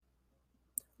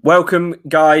Welcome,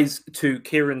 guys, to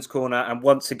Kieran's Corner, and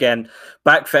once again,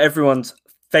 back for everyone's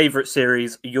favourite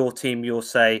series, Your Team, Your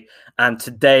Say. And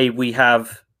today we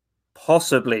have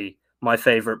possibly my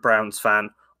favourite Browns fan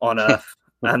on earth,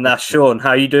 and that's Sean.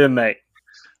 How you doing, mate?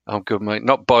 I'm good, mate.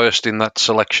 Not biased in that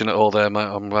selection at all there, mate.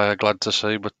 I'm glad to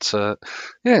see. But yeah,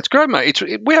 it's great, mate.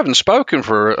 We haven't spoken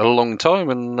for a long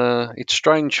time, and it's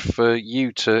strange for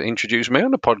you to introduce me on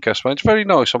the podcast, mate. It's very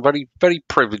nice. I'm very, very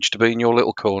privileged to be in your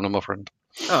little corner, my friend.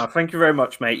 Oh, thank you very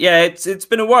much, mate. Yeah, it's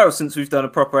been a while since we've done a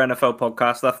proper NFL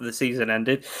podcast after the season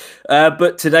ended.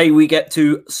 But today we get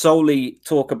to solely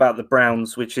talk about the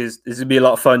Browns, which is going to be a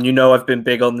lot of fun. You know I've been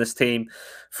big on this team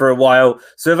for a while.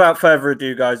 So without further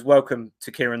ado, guys, welcome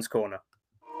to Kieran's Corner.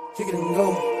 Kick it and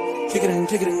go. Kick it and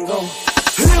go. We'll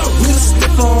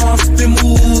slip on, spin,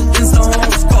 move, in zone,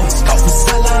 let's go. Off the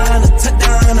sideline, a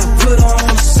touchdown, I put on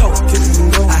a show. Kick it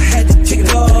and go. I had to kick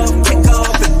it off, kick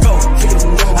off and go. Kick it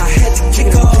and go. I had to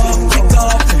kick off and go.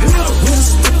 We'll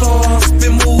slip on,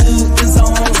 spin, move, in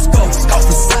zone, let's go. Off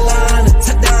the sideline, a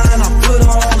touchdown, I put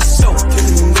on a show. Kick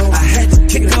it and go. I had to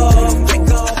kick off and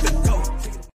go.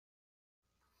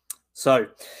 So,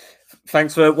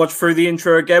 thanks for watching through the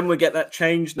intro again. We'll get that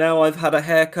changed now. I've had a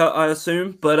haircut, I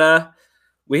assume. But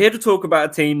we're here to talk about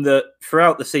a team that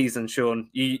throughout the season, Sean,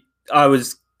 I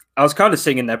was kind of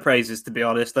singing their praises, to be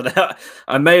honest. And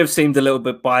I may have seemed a little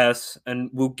bit biased. And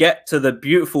we'll get to the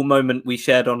beautiful moment we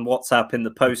shared on WhatsApp in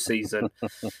the postseason.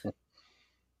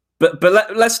 but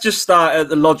let's just start at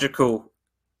the logical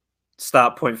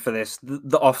start point for this,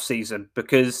 the off season,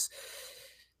 because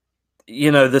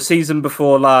the season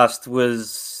before last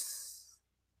was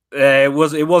it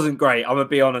wasn't great. I'm gonna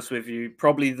be honest with you.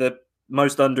 Probably the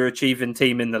most underachieving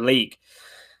team in the league.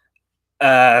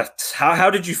 How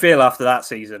did you feel after that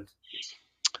season?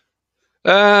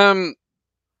 Like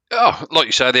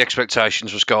you say, the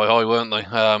expectations were sky high, weren't they?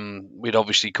 We'd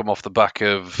obviously come off the back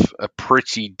of a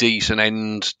pretty decent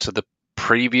end to the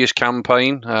previous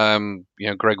campaign.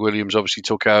 Greg Williams obviously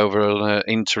took over on an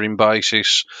interim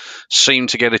basis, seemed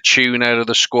to get a tune out of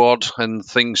the squad, and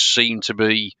things seemed to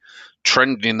be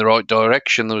trending in the right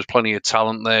direction. There was plenty of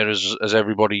talent there, as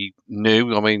everybody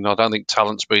knew. I mean, I don't think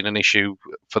talent's been an issue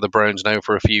for the Browns now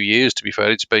for a few years, to be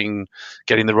fair. It's been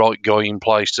getting the right guy in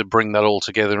place to bring that all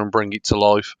together and bring it to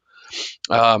life.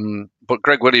 But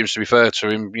Greg Williams, to be fair to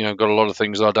him, got a lot of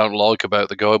things that I don't like about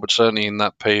the guy, but certainly in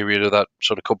that period of that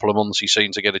sort of couple of months, he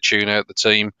seemed to get a tune out of the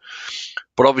team.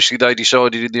 But obviously they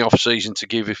decided in the off-season to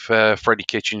give Freddie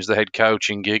Kitchens the head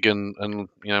coaching gig, and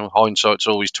hindsight's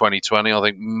always 20/20. I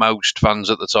think most fans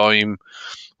at the time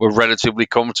were relatively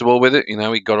comfortable with it.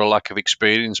 He got a lack of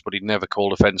experience, but he'd never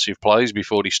called offensive plays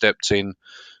before he stepped in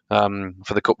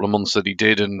for the couple of months that he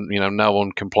did, and no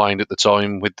one complained at the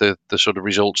time with the sort of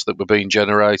results that were being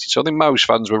generated. So I think most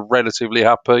fans were relatively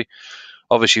happy.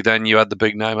 Obviously, then you had the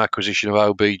big name acquisition of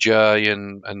OBJ,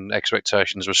 and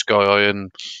expectations were sky high. And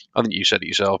I think you said it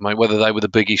yourself, mate, whether they were the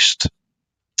biggest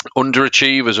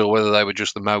underachievers or whether they were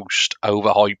just the most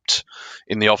overhyped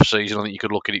in the off season. I think you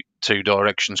could look at it two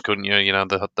directions, couldn't you?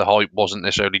 The hype wasn't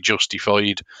necessarily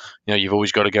justified. You've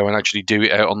always got to go and actually do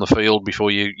it out on the field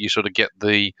before you sort of get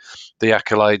the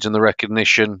accolades and the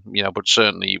recognition. But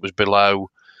certainly it was below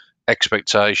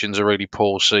expectations, a really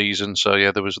poor season. So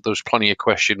yeah, there was plenty of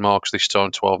question marks this time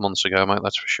 12 months ago, mate,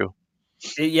 that's for sure.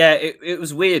 Yeah, it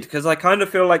was weird because I kind of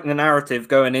feel like the narrative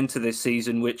going into this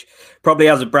season, which probably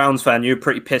as a Browns fan you're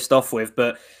pretty pissed off with,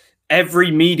 but every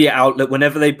media outlet,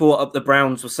 whenever they brought up the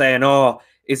Browns, were saying, oh,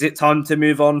 is it time to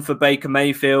move on for Baker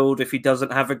Mayfield if he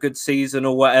doesn't have a good season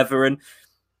or whatever? And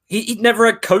he'd never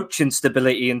had coaching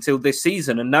stability until this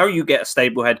season. And now you get a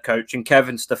stable head coach in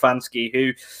Kevin Stefanski,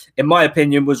 who, in my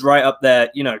opinion, was right up there,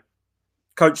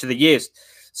 coach of the year.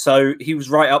 So he was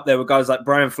right up there with guys like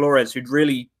Brian Flores, who'd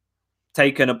really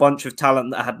taken a bunch of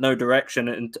talent that had no direction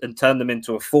and turned them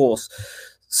into a force.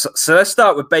 So let's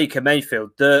start with Baker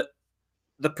Mayfield. The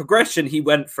progression he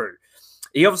went through.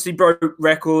 He obviously broke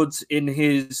records in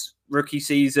his rookie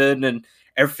season and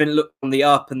everything looked on the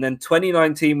up. And then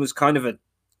 2019 was kind of a,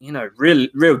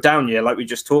 real down year like we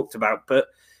just talked about. But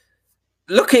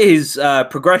look at his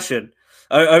progression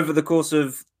over the course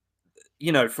of,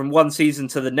 from one season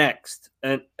to the next.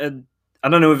 And I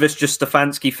don't know if it's just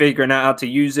Stefanski figuring out how to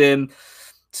use him,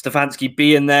 Stefanski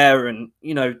being there. And,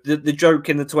 the joke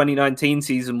in the 2019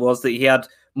 season was that he had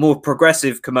more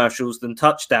progressive commercials than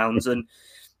touchdowns. And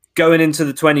going into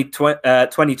the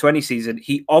 2020 season,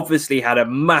 he obviously had a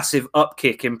massive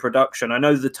upkick in production. I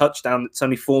know the touchdown, it's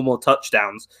only 4 more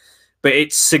touchdowns, but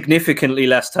it's significantly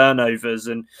less turnovers.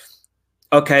 And,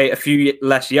 okay, a few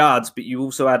less yards, but you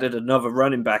also added another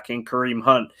running back in Kareem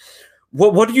Hunt.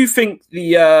 What do you think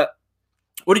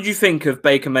What did you think of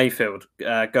Baker Mayfield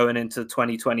going into the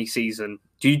 2020 season?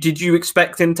 Did you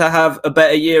expect him to have a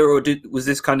better year, or was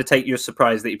this kind of take you a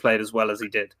surprise that he played as well as he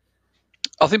did?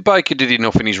 I think Baker did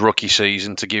enough in his rookie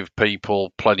season to give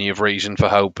people plenty of reason for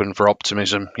hope and for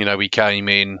optimism. He came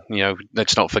in,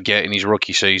 let's not forget, in his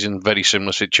rookie season, very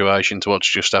similar situation to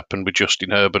what's just happened with Justin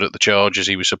Herbert at the Chargers.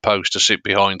 He was supposed to sit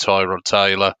behind Tyrod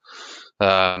Taylor.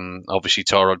 Obviously,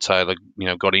 Tyrod Taylor,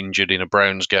 got injured in a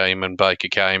Browns game, and Baker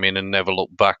came in and never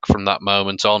looked back from that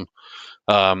moment on.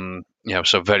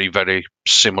 So very, very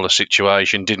similar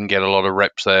situation. Didn't get a lot of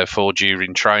reps there for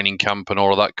during training camp and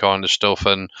all of that kind of stuff.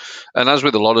 And as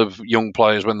with a lot of young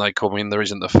players, when they come in, there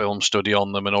isn't a film study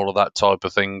on them and all of that type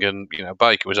of thing. And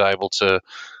Baker was able to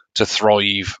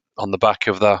thrive on the back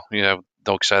of that. Like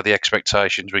I say, the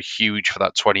expectations were huge for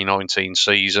that 2019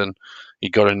 season. He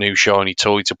got a new shiny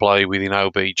toy to play with in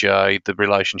OBJ. The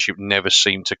relationship never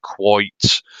seemed to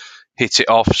quite hit it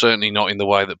off, certainly not in the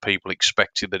way that people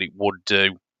expected that it would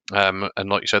do. And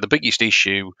like you said, the biggest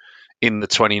issue in the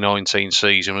 2019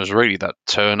 season was really that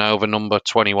turnover number,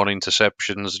 21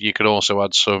 interceptions. You could also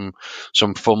add some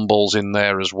fumbles in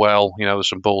there as well. There's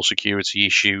some ball security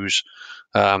issues.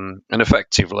 And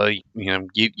effectively,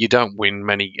 you don't win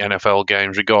many NFL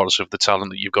games, regardless of the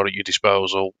talent that you've got at your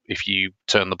disposal, if you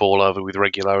turn the ball over with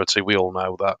regularity. We all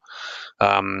know that.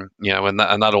 And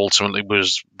that ultimately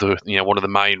was one of the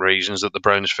main reasons that the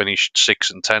Browns finished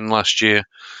 6-10 last year.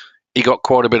 He got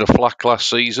quite a bit of flack last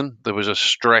season. There was a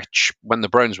stretch when the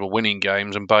Browns were winning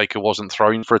games and Baker wasn't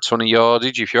throwing for a ton of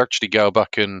yardage. If you actually go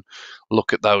back and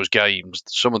look at those games,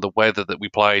 some of the weather that we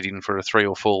played in for a 3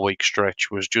 or 4 week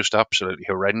stretch was just absolutely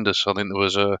horrendous. I think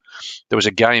there was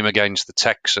a game against the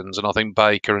Texans, and I think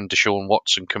Baker and Deshaun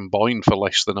Watson combined for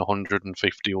less than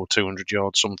 150 or 200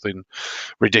 yards, something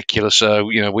ridiculous. So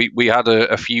we had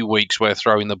a few weeks where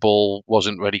throwing the ball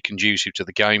wasn't really conducive to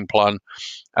the game plan.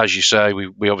 As you say,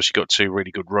 we obviously got 2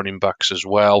 really good running backs as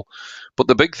well. But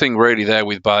the big thing really there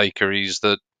with Baker is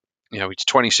that, it's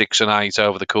 26-8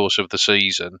 over the course of the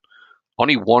season.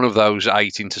 Only one of those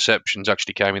 8 interceptions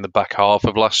actually came in the back half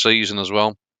of last season as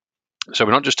well. So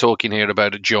we're not just talking here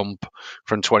about a jump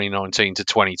from 2019 to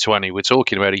 2020. We're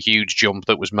talking about a huge jump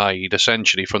that was made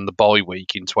essentially from the bye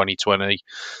week in 2020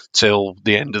 till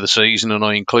the end of the season, and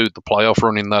I include the playoff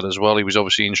run in that as well. He was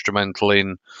obviously instrumental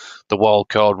in the wild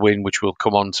card win, which we'll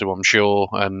come on to, I'm sure.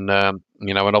 And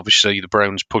and obviously the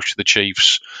Browns pushed the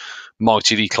Chiefs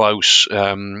mightily close,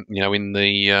 in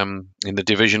the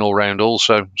divisional round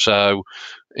also. So,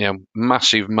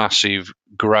 massive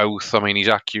growth. I mean, his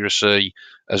accuracy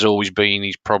has always been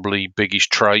his probably biggest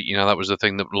trait. That was the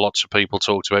thing that lots of people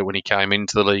talked about when he came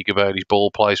into the league, about his ball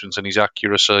placements and his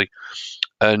accuracy.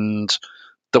 And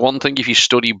the one thing, if you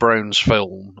study Brown's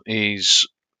film, is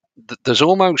there's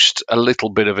almost a little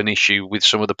bit of an issue with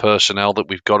some of the personnel that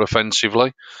we've got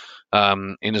offensively.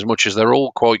 In as much as they're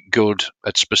all quite good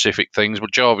at specific things,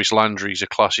 but Jarvis Landry is a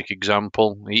classic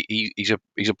example. He's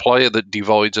a player that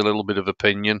divides a little bit of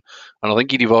opinion, and I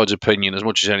think he divides opinion as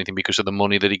much as anything because of the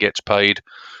money that he gets paid.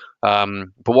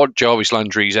 But what Jarvis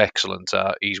Landry is excellent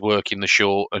at, he's working the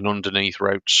short and underneath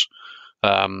routes.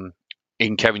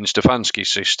 In Kevin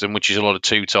Stefanski's system, which is a lot of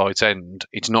 2 tight end,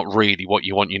 it's not really what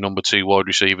you want your number 2 wide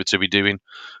receiver to be doing.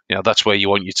 That's where you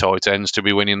want your tight ends to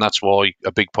be winning. That's why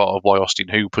a big part of why Austin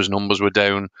Hooper's numbers were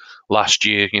down last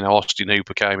year. Austin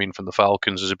Hooper came in from the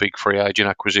Falcons as a big free agent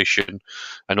acquisition,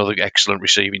 another excellent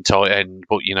receiving tight end.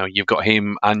 But you've got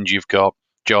him and you've got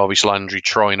Jarvis Landry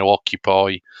trying to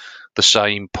occupy the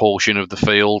same portion of the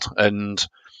field. And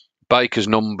Baker's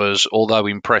numbers, although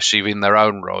impressive in their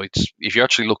own right, if you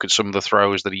actually look at some of the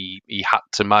throws that he had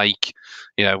to make,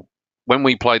 when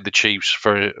we played the Chiefs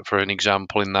for an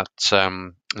example in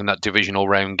that divisional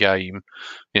round game,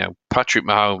 Patrick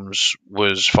Mahomes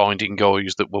was finding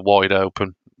guys that were wide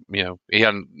open.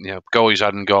 Guys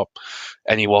hadn't got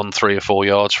anyone 3 or 4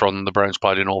 yards from them. The Browns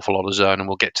played an awful lot of zone, and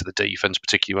we'll get to the defense,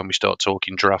 particularly when we start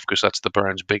talking draft, because that's the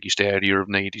Browns' biggest area of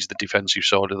need, is the defensive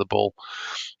side of the ball.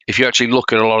 If you actually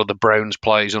look at a lot of the Browns'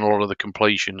 plays and a lot of the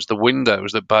completions, the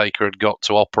windows that Baker had got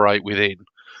to operate within,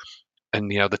 and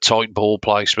the tight ball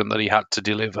placement that he had to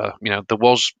deliver, there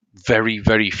was very,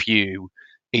 very few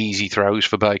easy throws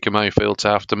for Baker Mayfield to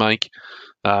have to make.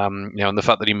 And the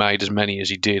fact that he made as many as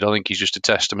he did, I think he's just a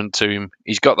testament to him.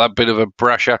 He's got that bit of a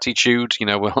brash attitude.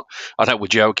 Well, I know we're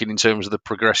joking in terms of the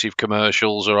progressive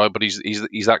commercials, all right, but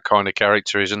he's that kind of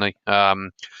character, isn't he?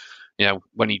 When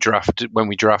we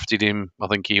drafted him, I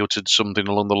think he uttered something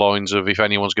along the lines of, "If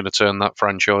anyone's going to turn that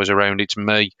franchise around, it's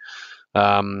me."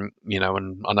 And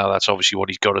I know that's obviously what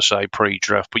he's got to say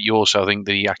pre-draft, but you also think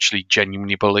that he actually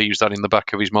genuinely believes that in the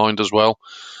back of his mind as well.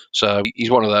 So he's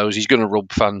one of those. He's going to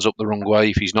rub fans up the wrong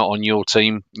way if he's not on your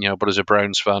team. But as a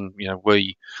Browns fan,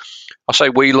 I say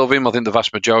we love him. I think the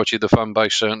vast majority of the fan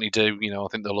base certainly do. I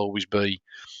think there'll always be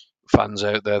fans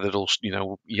out there that'll,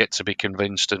 yet to be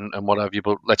convinced and what have you.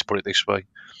 But let's put it this way: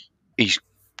 he's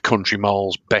country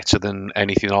miles better than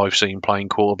anything I've seen playing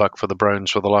quarterback for the Browns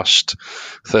for the last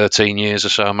 13 years or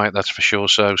so, mate. That's for sure.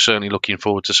 So certainly looking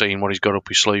forward to seeing what he's got up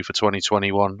his sleeve for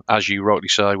 2021. As you rightly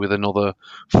say, with another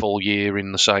full year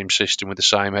in the same system, with the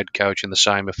same head coach and the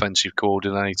same offensive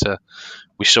coordinator.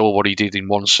 We saw what he did in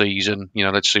one season.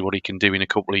 Let's see what he can do in a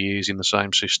couple of years in the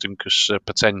same system, because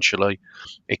potentially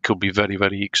it could be very,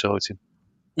 very exciting.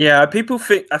 Yeah, I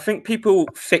think people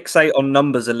fixate on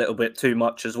numbers a little bit too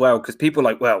much as well, because people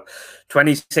are like,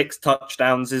 26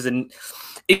 touchdowns isn't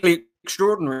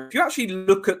extraordinary. If you actually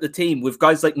look at the team with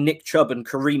guys like Nick Chubb and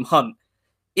Kareem Hunt,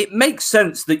 it makes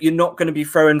sense that you're not going to be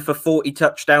throwing for 40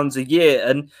 touchdowns a year.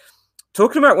 And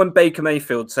talking about when Baker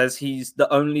Mayfield says he's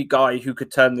the only guy who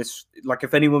could turn this, like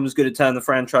if anyone was going to turn the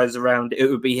franchise around, it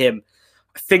would be him.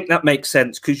 I think that makes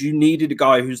sense, because you needed a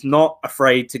guy who's not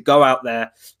afraid to go out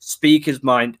there, speak his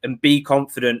mind, and be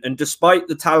confident. And despite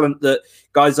the talent that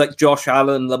guys like Josh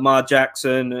Allen, Lamar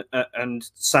Jackson, and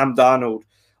Sam Darnold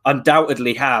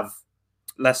undoubtedly have,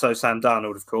 less so Sam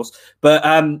Darnold, of course, but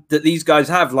that these guys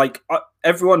have,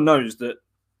 everyone knows that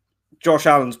Josh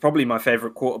Allen's probably my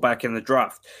favorite quarterback in the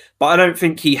draft, but I don't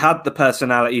think he had the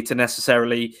personality to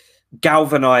necessarily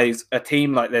galvanize a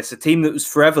team like this, a team that was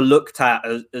forever looked at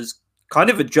as kind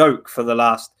of a joke for the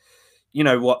last,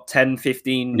 10,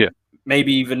 15,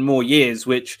 maybe even more years,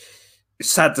 which is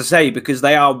sad to say, because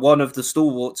they are one of the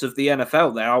stalwarts of the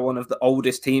NFL. They are one of the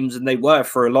oldest teams, and they were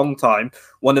for a long time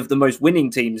one of the most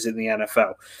winning teams in the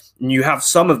NFL. And you have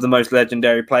some of the most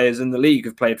legendary players in the league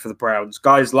have played for the Browns,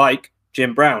 guys like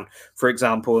Jim Brown, for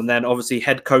example, and then obviously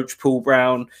head coach Paul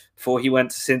Brown before he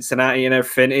went to Cincinnati and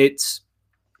everything.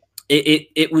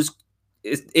 He was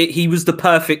the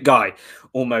perfect guy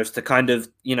almost to kind of,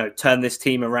 turn this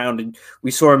team around. And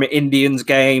we saw him at Indians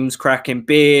games, cracking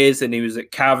beers, and he was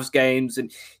at Cavs games,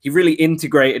 and he really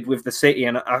integrated with the city.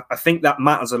 And I think that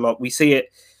matters a lot. We see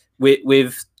it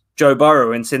with Joe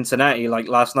Burrow in Cincinnati. Like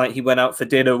last night, he went out for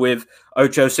dinner with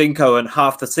Ocho Cinco, and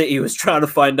half the city was trying to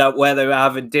find out where they were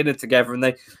having dinner together. And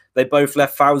they both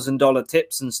left $1,000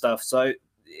 tips and stuff. So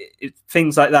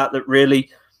things like that really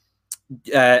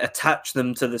attach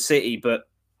them to the city. But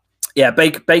yeah,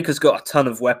 Baker's got a ton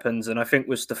of weapons, and I think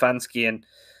with Stefanski and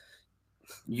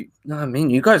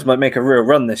you guys might make a real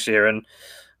run this year, and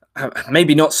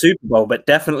maybe not Super Bowl, but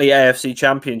definitely AFC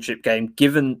Championship game,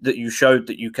 given that you showed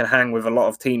that you can hang with a lot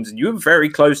of teams, and you were very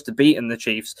close to beating the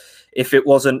Chiefs if it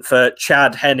wasn't for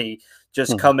Chad Henne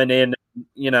just coming in,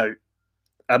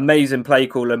 amazing play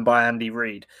calling by Andy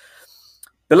Reid.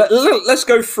 But let's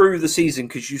go through the season,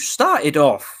 because you started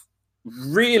off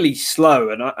really slow,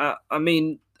 and I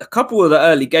mean, a couple of the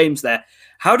early games there.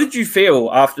 How did you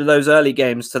feel after those early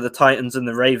games to the Titans and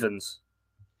the Ravens?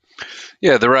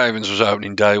 Yeah, the Ravens was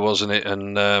opening day, wasn't it?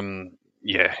 And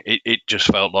it just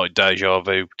felt like deja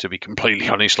vu, to be completely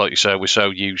honest. Like you say, we're so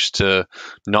used to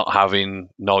not having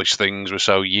nice things. We're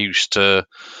so used to,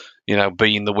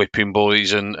 being the whipping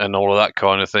boys and all of that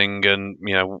kind of thing. And,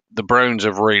 the Browns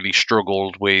have really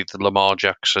struggled with Lamar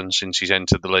Jackson since he's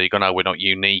entered the league. I know we're not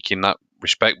unique in that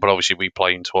respect, but obviously we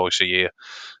play him twice a year.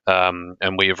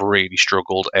 And we have really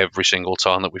struggled every single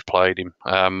time that we've played him.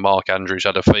 Mark Andrews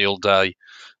had a field day,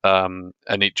 and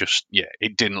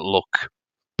it didn't look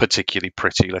particularly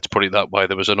pretty. Let's put it that way.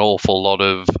 There was an awful lot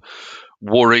of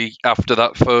worry after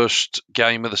that first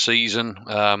game of the season,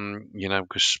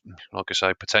 because, like I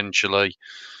say, potentially,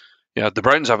 the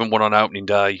Browns haven't won on opening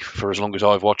day for as long as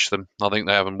I've watched them. I think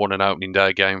they haven't won an opening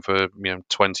day game for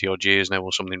 20 odd years now,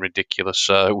 or something ridiculous.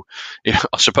 So,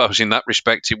 I suppose in that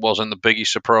respect, it wasn't the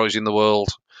biggest surprise in the world,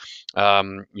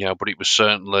 but it was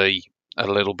certainly a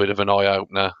little bit of an eye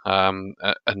opener.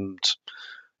 And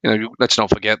let's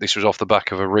not forget, this was off the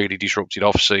back of a really disrupted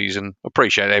off season.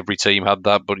 Appreciate every team had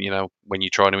that, but when you're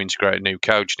trying to integrate a new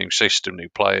coach, new system, new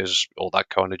players, all that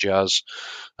kind of jazz,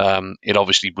 it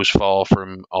obviously was far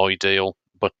from ideal.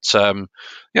 But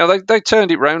They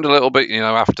turned it round a little bit.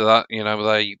 After that,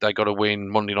 they got a win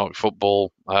Monday Night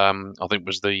Football. I think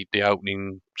was the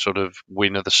opening sort of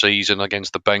win of the season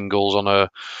against the Bengals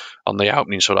on the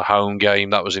opening sort of home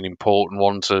game. That was an important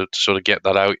one to sort of get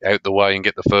that out the way and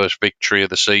get the first victory of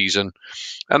the season.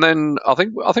 And then I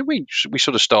think we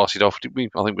sort of started off. I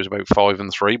think it was about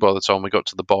 5-3 by the time we got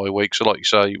to the bye week. So like you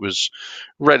say, it was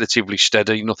relatively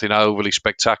steady, nothing overly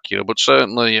spectacular, but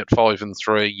certainly at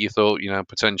 5-3, you thought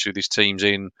potentially this team's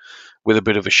in with a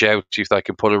bit of a shout if they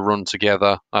can put a run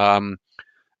together.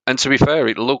 And to be fair,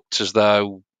 it looked as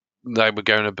though they were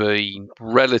going to be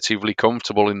relatively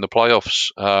comfortable in the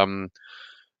playoffs. I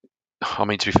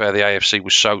mean, to be fair, the AFC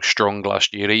was so strong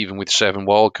last year, even with 7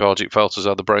 wildcards, it felt as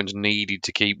though the Browns needed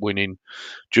to keep winning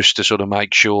just to sort of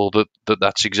make sure that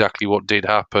that's exactly what did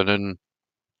happen. And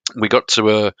we got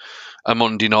to a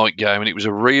Monday night game, and it was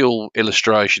a real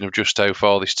illustration of just how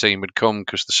far this team had come,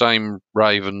 because the same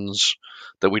Ravens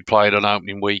that we'd played on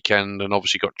opening weekend and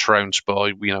obviously got trounced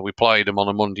by, we played them on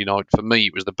a Monday night. For me,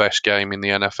 it was the best game in the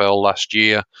NFL last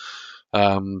year.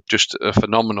 Just a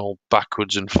phenomenal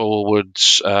backwards and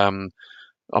forwards. I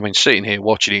mean, sitting here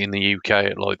watching it in the UK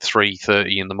at like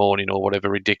 3:30 in the morning or whatever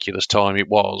ridiculous time it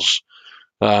was,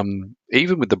 even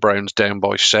with the Browns down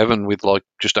by 7 with like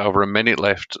just over a minute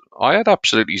left, I had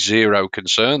absolutely zero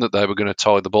concern that they were going to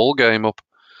tie the ball game up.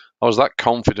 I was that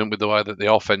confident with the way that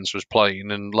the offense was playing,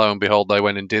 and lo and behold, they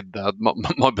went and did that.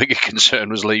 My bigger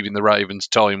concern was leaving the Ravens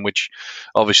time, which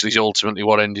obviously is ultimately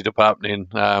what ended up happening.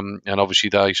 And obviously,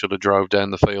 they sort of drove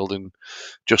down the field, and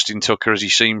Justin Tucker, as he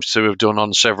seems to have done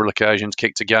on several occasions,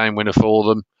 kicked a game winner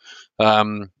for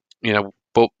them.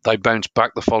 But they bounced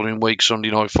back the following week,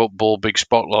 Sunday Night Football, big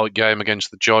spotlight game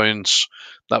against the Giants.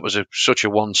 That was such a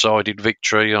one-sided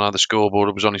victory. I know the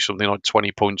scoreboard was only something like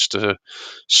 20 points to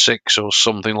 6 or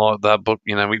something like that, but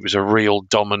it was a real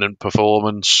dominant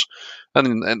performance.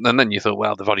 And then you thought,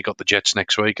 well, they've only got the Jets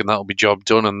next week, and that'll be job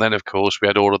done. And then, of course, we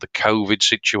had all of the COVID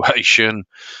situation,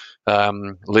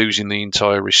 losing the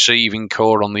entire receiving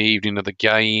corps on the evening of the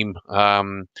game.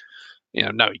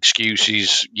 No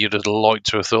excuses. You'd have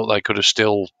liked to have thought they could have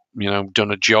still,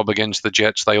 done a job against the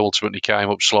Jets. They ultimately came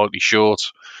up slightly short.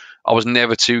 I was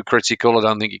never too critical. I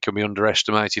don't think it can be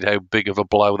underestimated how big of a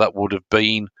blow that would have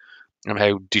been and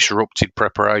how disrupted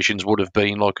preparations would have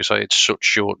been. Like I say, it's such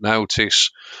short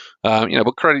notice.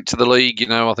 But credit to the league.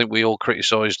 I think we all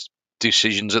criticised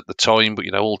decisions at the time,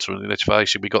 but ultimately, let's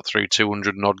face it, we got through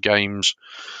 200 and odd games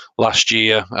last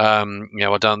year. I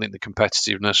don't think the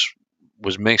competitiveness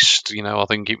was missed. I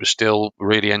think it was still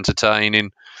really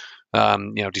entertaining.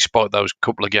 Despite those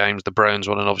couple of games, the Browns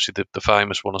won, and obviously the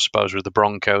famous one, I suppose, was the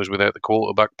Broncos without the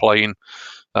quarterback playing.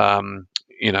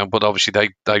 But obviously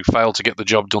they failed to get the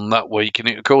job done that week, and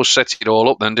it of course set it all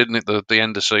up then, didn't it? The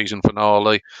end of season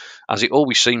finale, as it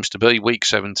always seems to be. Week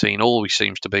 17 always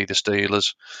seems to be the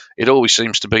Steelers. It always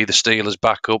seems to be the Steelers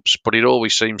backups, but it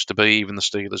always seems to be even the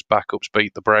Steelers backups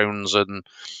beat the Browns, and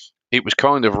it was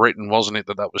kind of written, wasn't it,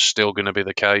 that was still going to be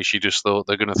the case. You just thought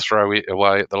they're going to throw it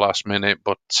away at the last minute,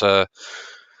 but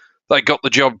they got the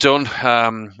job done.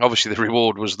 Obviously, the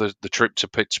reward was the trip to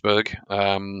Pittsburgh.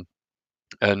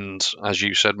 And as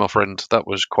you said, my friend, that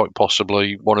was quite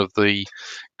possibly one of the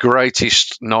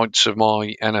greatest nights of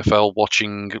my NFL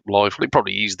watching life. Well, it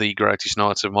probably is the greatest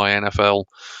night of my NFL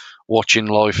watching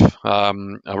life. I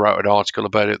wrote an article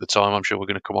about it at the time. I'm sure we're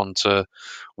going to come on to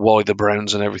why the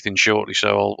Browns and everything shortly,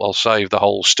 so I'll save the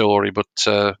whole story. But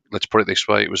let's put it this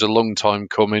way: it was a long time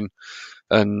coming.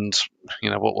 And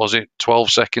what was it?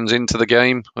 12 seconds into the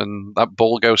game, and that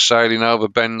ball goes sailing over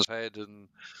Ben's head, and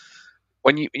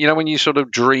when you sort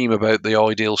of dream about the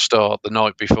ideal start the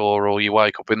night before, or you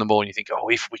wake up in the morning, you think, oh,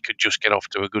 if we could just get off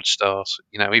to a good start,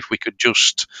 if we could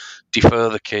just defer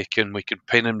the kick and we could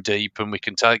pin them deep and we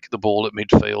can take the ball at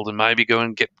midfield and maybe go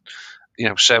and get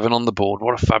 7 on the board,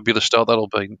 what a fabulous start that'll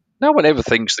be. No one ever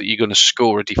thinks that you're going to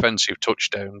score a defensive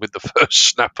touchdown with the first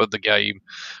snap of the game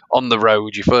on the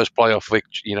road, your first playoff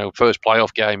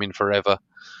game in forever.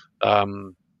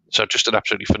 So just an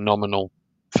absolutely phenomenal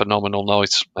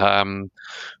night.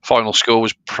 Final score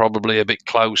was probably a bit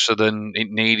closer than it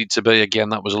needed to be. Again,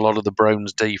 that was a lot of the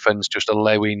Browns defense just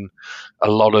allowing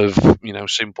a lot of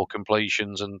simple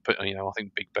completions, and I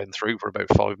think Big Ben threw for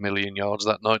about 5 million yards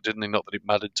that night, didn't he? Not that it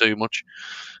mattered too much.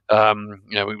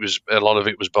 It was a lot of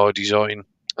it was by design.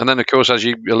 And then, of course, as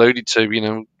you alluded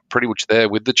to, pretty much there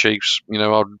with the Chiefs.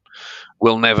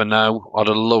 We'll never know. I'd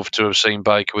have loved to have seen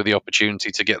Baker with the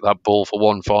opportunity to get that ball for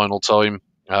one final time.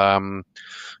 A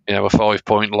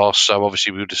 5-point loss, so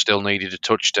obviously we would have still needed a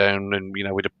touchdown, and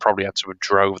we'd have probably had to have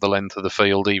drove the length of the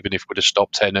field even if we'd have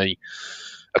stopped Henney.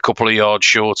 a couple of yards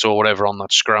short or whatever on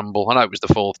that scramble. I know it was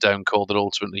the fourth down call that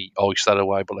ultimately iced that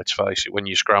away, but let's face it, when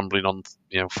you're scrambling on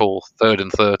third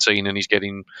and 13 and he's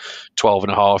getting 12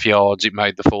 and a half yards, it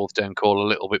made the fourth down call a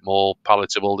little bit more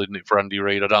palatable, didn't it, for Andy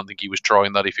Reid? I don't think he was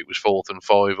trying that if it was 4th and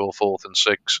 5 or 4th and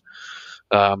 6.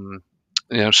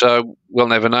 So we'll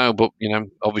never know, but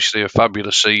obviously a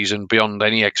fabulous season beyond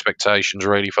any expectations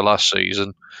really for last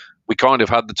season. We kind of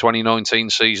had the 2019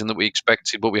 season that we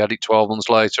expected, but we had it 12 months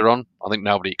later on. I think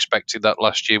nobody expected that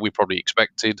last year. We probably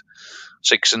expected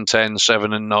 6 and 10,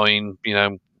 7 and 9,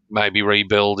 maybe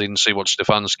rebuilding, see what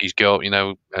Stefanski's got,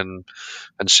 and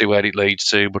see where it leads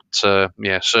to. But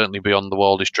certainly beyond the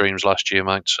wildest dreams last year,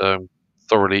 mate. So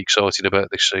thoroughly excited about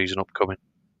this season upcoming.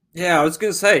 Yeah, I was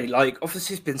going to say,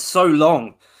 obviously it's been so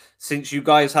long since you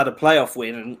guys had a playoff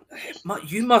win, and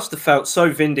you must have felt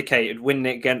so vindicated winning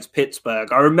against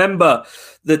Pittsburgh. I remember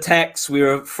the texts we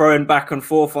were throwing back and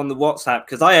forth on the WhatsApp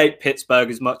because I hate Pittsburgh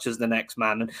as much as the next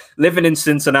man, and living in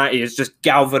Cincinnati has just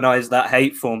galvanized that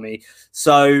hate for me.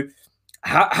 So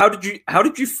how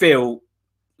did you feel?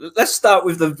 Let's start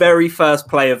with the very first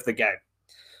play of the game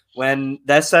when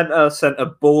their center sent a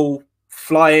ball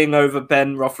flying over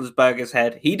Ben Roethlisberger's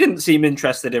head. He didn't seem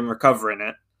interested in recovering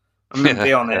it. I'm going to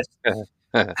be honest.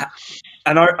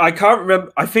 And I can't remember.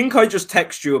 I think I just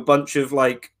text you a bunch of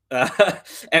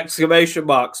exclamation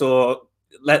marks or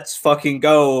let's fucking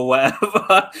go or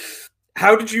whatever.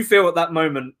 How did you feel at that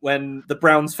moment when the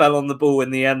Browns fell on the ball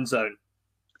in the end zone?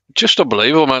 Just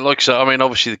unbelievable, man. Like I said,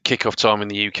 obviously the kickoff time in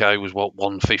the UK was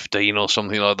 1:15 or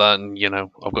something like that. And,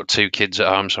 I've got 2 kids at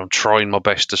home, so I'm trying my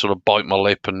best to sort of bite my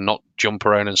lip and not jump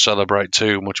around and celebrate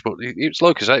too much. But it was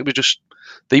like I said, it was just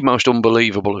the most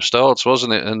unbelievable of starts,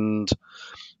 wasn't it? And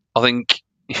I think,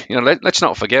 let's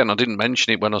not forget, and I didn't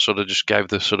mention it when I sort of just gave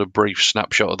the sort of brief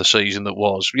snapshot of the season that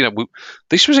was,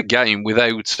 this was a game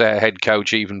without our head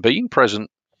coach even being present.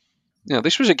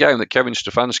 This was a game that Kevin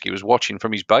Stefanski was watching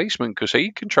from his basement because he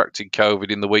contracted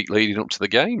COVID in the week leading up to the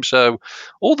game. So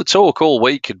all the talk all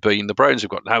week had been the Browns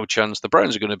have got no chance. The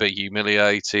Browns are going to be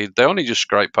humiliated. They only just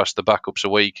scraped past the backups a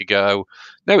week ago.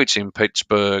 Now it's in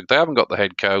Pittsburgh. They haven't got the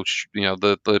head coach.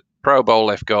 The Pro Bowl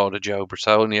left guard of Joe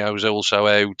Bretonio is also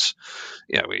out.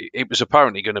 It was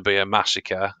apparently going to be a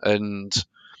massacre. And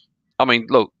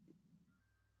look,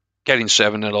 getting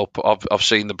 7-0 up, I've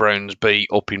seen the Browns be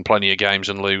up in plenty of games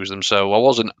and lose them, so I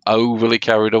wasn't overly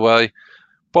carried away.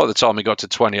 By the time we got to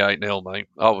 28-0, mate,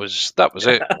 that was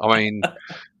it.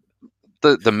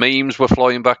 The memes were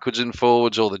flying backwards and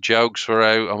forwards, all the jokes were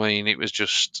out. It was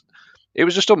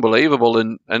just unbelievable.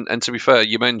 And to be fair,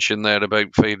 you mentioned there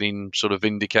about feeling sort of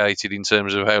vindicated in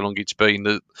terms of how long it's been.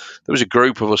 That there was a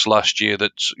group of us last year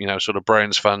that sort of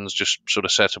Browns fans just sort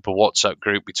of set up a WhatsApp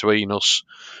group between us.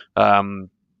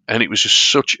 And it was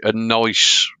just such a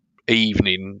nice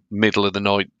evening, middle of the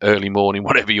night, early morning,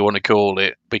 whatever you want to call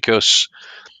it, because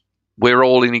we're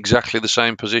all in exactly the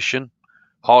same position.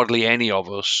 Hardly any of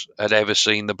us had ever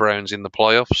seen the Browns in the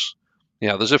playoffs.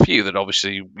 There's a few that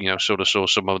obviously, sort of saw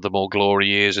some of the more glory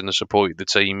years and supported the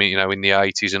team, in the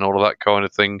 80s and all of that kind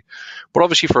of thing. But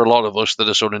obviously for a lot of us that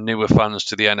are sort of newer fans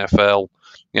to the NFL,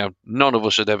 none of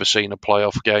us had ever seen a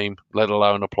playoff game, let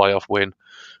alone a playoff win.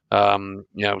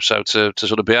 So to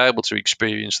sort of be able to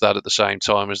experience that at the same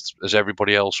time as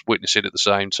everybody else, witness it at the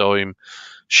same time,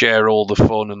 share all the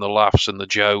fun and the laughs and the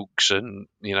jokes, and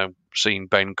seeing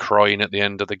Ben crying at the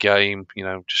end of the game,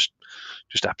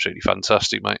 just absolutely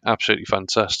fantastic, mate. Absolutely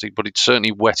fantastic. But it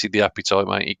certainly whetted the appetite,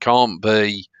 mate. It can't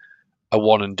be a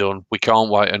one and done. We can't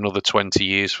wait another 20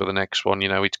 years for the next one.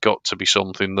 It's got to be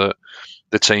something that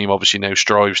the team obviously now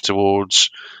strives towards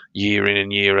year in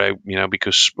and year out,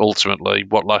 because ultimately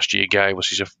what last year gave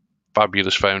us is a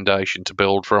fabulous foundation to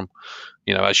build from.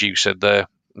 As you said there,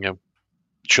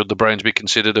 should the Browns be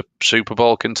considered a Super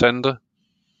Bowl contender?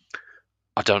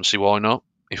 I don't see why not,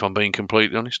 if I'm being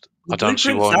completely honest. I don't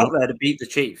see why not. Out there to beat the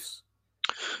Chiefs.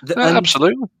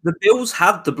 Absolutely. The Bills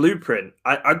had the blueprint.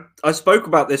 I spoke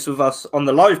about this with us on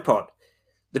the live pod.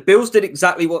 The Bills did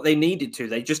exactly what they needed to.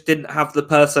 They just didn't have the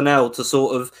personnel to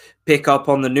sort of pick up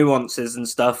on the nuances and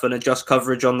stuff and adjust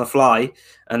coverage on the fly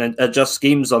and adjust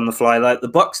schemes on the fly like the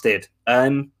Bucs did.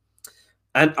 And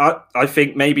I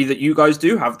think maybe that you guys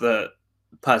do have the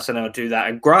personnel to do that.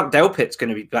 And Grant Delpit's going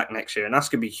to be back next year, and that's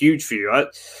going to be huge for you.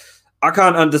 I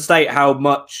can't understate how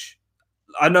much.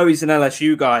 I know he's an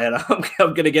LSU guy, and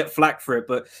I'm going to get flack for it,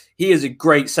 but he is a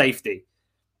great safety.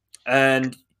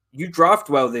 And you draft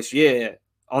well this year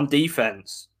on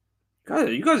defense.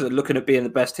 You guys are looking at being the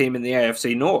best team in the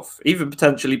AFC North, even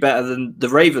potentially better than the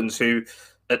Ravens, who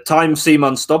at times seem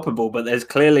unstoppable, but there's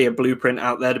clearly a blueprint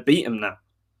out there to beat them now.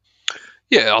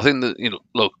 Yeah, I think that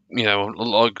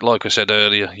look, like I said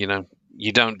earlier,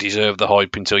 you don't deserve the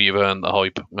hype until you've earned the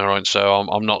hype. All right, so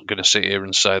I'm not going to sit here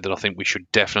and say that I think we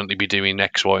should definitely be doing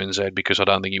X, Y, and Z because I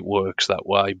don't think it works that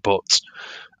way. But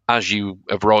as you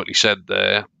have rightly said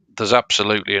there's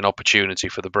absolutely an opportunity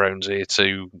for the Browns here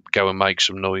to go and make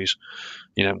some noise.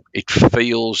 It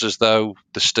feels as though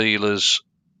the Steelers,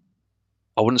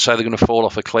 I wouldn't say they're going to fall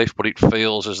off a cliff, but it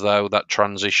feels as though that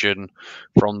transition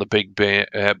from the Big Ben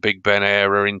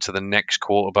era into the next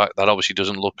quarterback, that obviously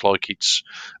doesn't look like it's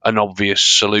an obvious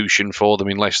solution for them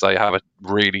unless they have a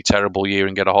really terrible year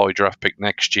and get a high draft pick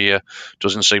next year.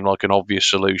 Doesn't seem like an obvious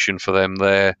solution for them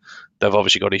there. They've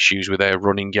obviously got issues with their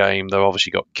running game. They've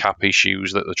obviously got cap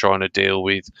issues that they're trying to deal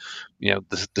with.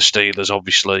 The Steelers,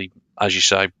 obviously, as you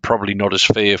say, probably not as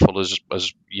fearful as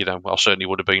I certainly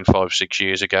would have been 5-6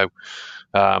 years ago.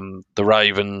 The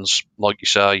Ravens, like you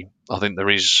say, I think there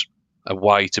is a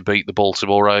way to beat the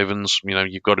Baltimore Ravens.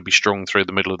 You've got to be strong through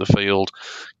the middle of the field.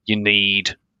 You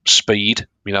need speed.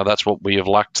 That's what we have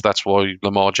lacked. That's why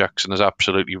Lamar Jackson has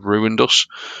absolutely ruined us.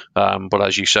 But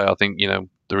as you say, I think,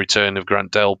 the return of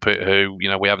Grant Delpit, who,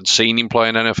 we haven't seen him play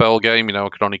an NFL game. I can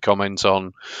only comment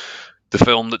on the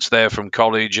film that's there from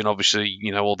college, and obviously,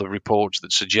 all the reports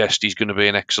that suggest he's going to be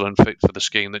an excellent fit for the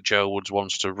scheme that Joe Woods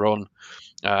wants to run.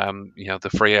 The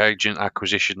free agent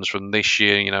acquisitions from this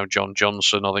year, John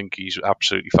Johnson, I think he's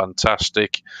absolutely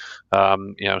fantastic.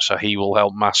 So he will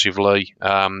help massively.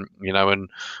 And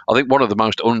I think one of the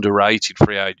most underrated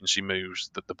free agency moves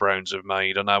that the Browns have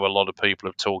made, I know a lot of people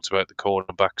have talked about the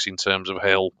cornerbacks in terms of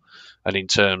Hill and in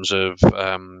terms of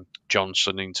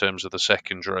Johnson, in terms of the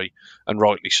secondary, and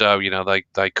rightly so.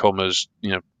 They come as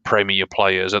premier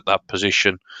players at that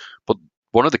position. But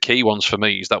one of the key ones for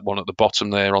me is that one at the bottom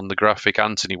there on the graphic,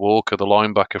 Anthony Walker, the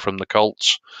linebacker from the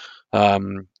Colts.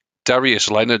 Darius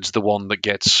Leonard's the one that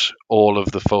gets all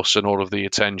of the fuss and all of the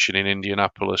attention in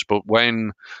Indianapolis. But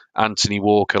when Anthony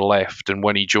Walker left and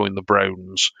when he joined the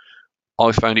Browns,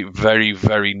 I found it very,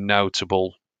 very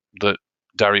notable that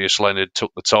Darius Leonard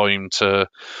took the time to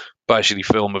basically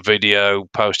film a video,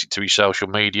 post it to his social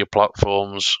media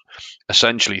platforms,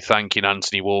 essentially thanking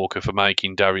Anthony Walker for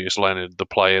making Darius Leonard the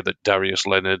player that Darius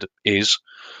Leonard is.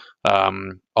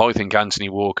 I think Anthony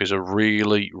Walker is a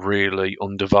really, really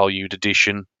undervalued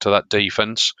addition to that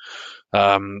defense. We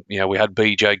had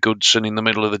BJ Goodson in the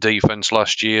middle of the defense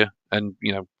last year, and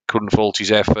couldn't fault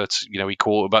his effort. He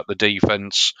quarterbacked the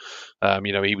defense.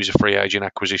 He was a free agent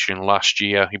acquisition last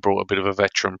year. He brought a bit of a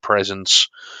veteran presence.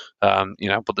 But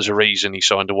there's a reason he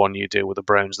signed a 1-year deal with the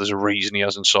Browns. There's a reason he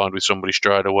hasn't signed with somebody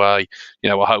straight away.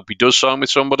 I hope he does sign with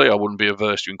somebody. I wouldn't be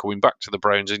averse to him coming back to the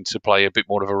Browns and to play a bit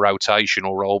more of a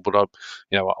rotational role, but I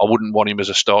wouldn't want him as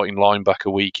a starting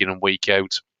linebacker week in and week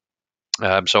out.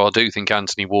 So I do think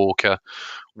Anthony Walker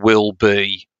will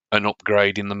be an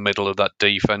upgrade in the middle of that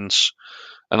defense.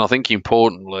 And I think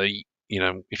importantly,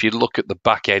 if you look at the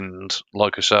back end,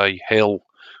 like I say, Hill,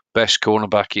 best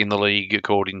cornerback in the league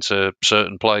according to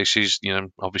certain places.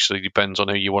 Obviously depends on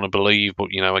who you want to believe, but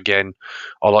again,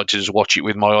 I like to just watch it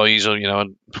with my eyes.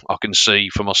 I can see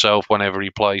for myself whenever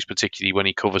he plays, particularly when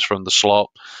he covers from the slot.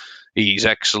 He's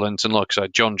excellent, and like I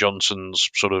said, John Johnson's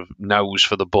sort of nose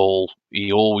for the ball.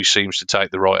 He always seems to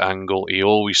take the right angle. He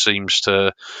always seems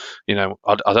to,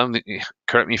 I don't think.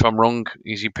 Correct me if I'm wrong.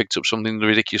 Has he picked up something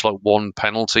ridiculous like one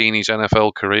penalty in his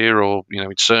NFL career, or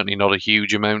it's certainly not a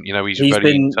huge amount.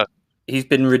 He's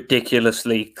been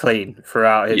ridiculously clean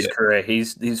throughout his career.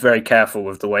 He's very careful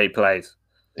with the way he plays.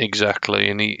 Exactly,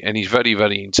 and he's very,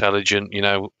 very intelligent.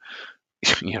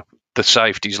 The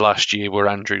safeties last year were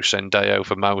Andrew Sendejo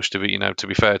for most of it. To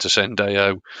be fair to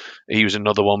Sendejo, he was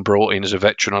another one brought in as a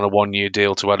veteran on a 1-year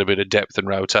deal to add a bit of depth and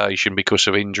rotation because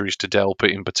of injuries to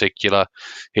Delpit in particular.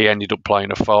 He ended up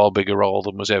playing a far bigger role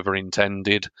than was ever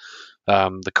intended.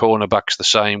 The cornerback's the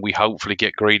same. We hopefully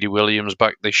get Greedy Williams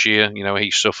back this year.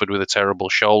 He suffered with a terrible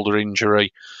shoulder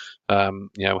injury.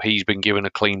 He's been given a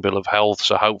clean bill of health,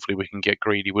 so hopefully we can get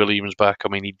Greedy Williams back. I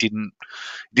mean, he didn't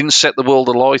set the world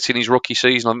alight in his rookie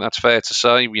season. I think that's fair to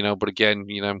say. But again,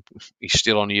 he's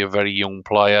still only a very young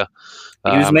player.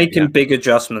 He was making big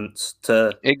adjustments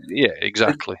to. Yeah,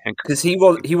 exactly. Because he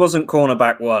wasn't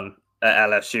cornerback one at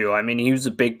LSU. I mean, he was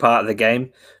a big part of the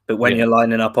game, but when you're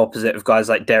lining up opposite of guys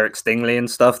like Derek Stingley and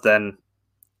stuff, then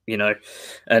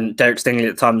and Derek Stingley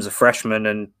at the time was a freshman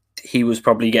and he was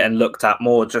probably getting looked at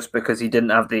more just because he didn't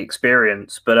have the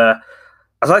experience. But I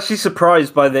was actually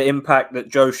surprised by the impact that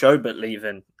Joe Schobert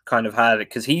leaving kind of had,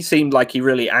 because he seemed like he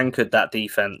really anchored that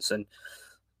defense. And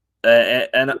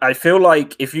I feel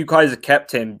like if you guys had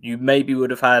kept him, you maybe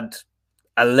would have had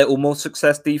a little more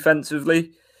success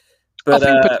defensively. But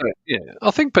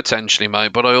I think potentially,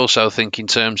 mate. But I also think in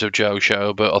terms of Joe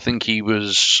Schobert, I think he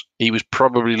was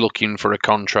probably looking for a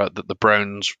contract that the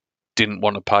Browns didn't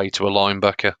want to pay to a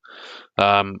linebacker.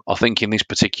 I think in this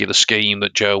particular scheme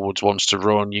that Joe Woods wants to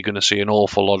run, you're going to see an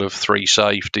awful lot of three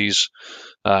safeties,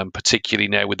 particularly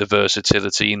now with the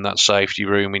versatility in that safety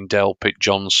room in Delpit,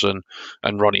 Johnson,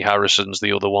 and Ronnie Harrison's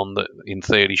the other one that in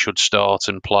theory should start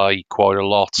and play quite a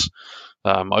lot.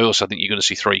 I also think you're going to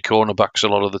see three cornerbacks a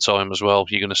lot of the time as well.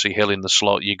 You're going to see Hill in the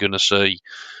slot. You're going to see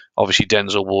obviously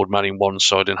Denzel Ward manning one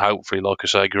side and hopefully, like I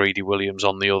say, Greedy Williams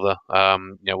on the other.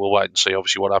 We'll wait and see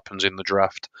obviously what happens in the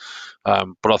draft.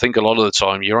 But I think a lot of the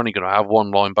time you're only going to have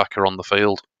one linebacker on the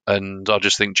field. And I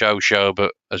just think Joe Schobert,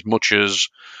 as much as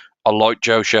I like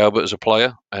Joe Schobert as a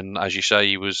player, and as you say,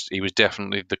 he was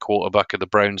definitely the quarterback of the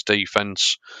Browns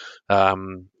defense.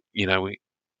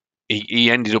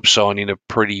 He ended up signing a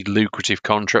pretty lucrative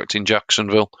contract in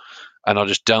Jacksonville, and I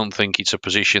just don't think it's a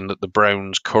position that the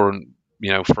Browns' current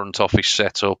front office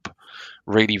setup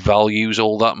really values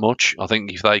all that much. I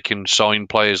think if they can sign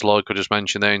players like I just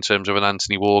mentioned there in terms of an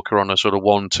Anthony Walker on a sort of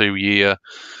 1-2 year,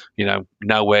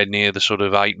 nowhere near the sort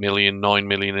of 8 million, 9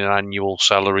 million in annual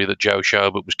salary that Joe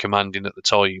Schobert was commanding at the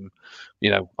time.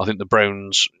 I think the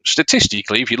Browns,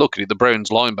 statistically, if you look at it, the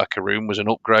Browns linebacker room was an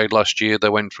upgrade last year. They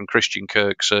went from Christian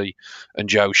Kirksey and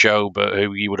Joe Schobert,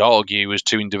 who you would argue as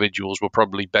two individuals were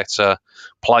probably better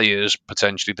players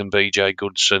potentially than BJ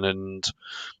Goodson and,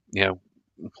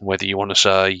 whether you want to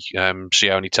say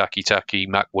Sione Takitaki,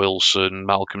 Mac Wilson,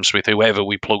 Malcolm Smith, whoever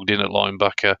we plugged in at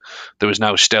linebacker, there was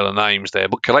no stellar names there.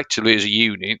 But collectively as a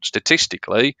unit,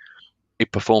 statistically,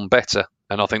 it performed better.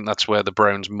 And I think that's where the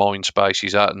Browns' mind space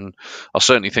is at. And I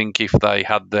certainly think if they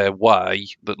had their way,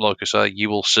 that, like I say,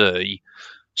 you will see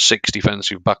 6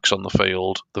 defensive backs on the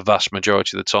field the vast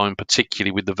majority of the time,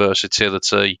 particularly with the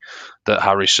versatility that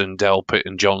Harrison, Delpit,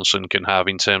 and Johnson can have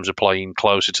in terms of playing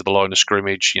closer to the line of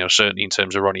scrimmage. Certainly in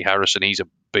terms of Ronnie Harrison, he's a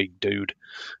big dude.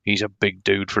 He's a big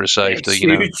dude for a safety.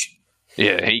 Huge.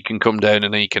 Yeah, he can come down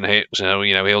and he can hit. So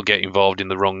he'll get involved in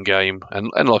the run game.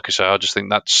 And like I say, I just think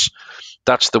that's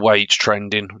the way it's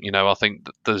trending. I think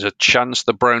that there's a chance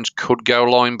the Browns could go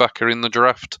linebacker in the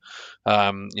draft.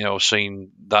 I've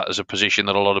seen that as a position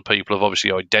that a lot of people have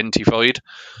obviously identified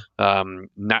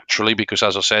naturally because,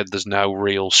 as I said, there's no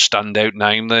real standout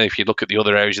name there. If you look at the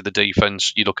other areas of the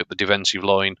defense, you look at the defensive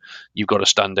line, you've got a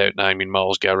standout name in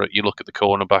Myles Garrett. You look at the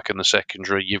cornerback and the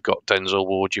secondary, you've got Denzel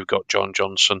Ward, you've got John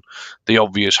Johnson. The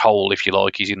obvious hole, if you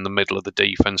like, is in the middle of the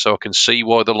defense. So I can see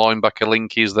why the linebacker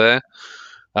link is there.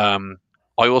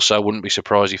 I also wouldn't be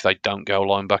surprised if they don't go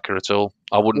linebacker at all.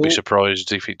 I wouldn't be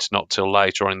surprised if it's not till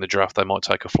later on in the draft they might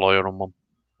take a flyer on one.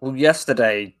 Well,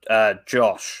 yesterday,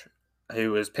 Josh,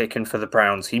 who was picking for the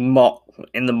Browns, he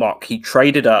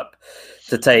traded up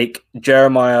to take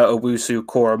Jeremiah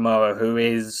Owusu-Koramoah, who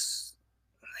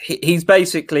he's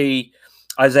basically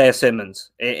Isaiah Simmons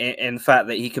in fact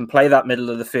that he can play that middle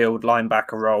of the field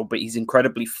linebacker role, but he's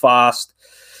incredibly fast.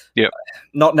 Yeah,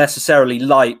 not necessarily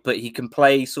light, but he can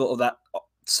play sort of that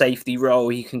safety role.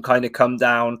 He can kind of come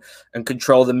down and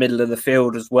control the middle of the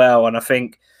field as well. And I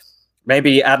think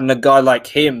maybe adding a guy like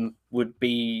him would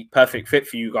be perfect fit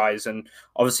for you guys. And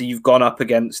obviously you've gone up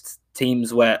against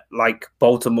teams like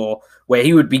Baltimore, where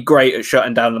he would be great at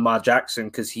shutting down Lamar Jackson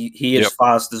because he is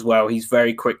fast as well. He's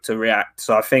very quick to react.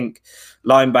 So I think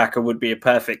linebacker would be a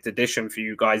perfect addition for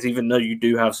you guys, even though you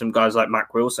do have some guys like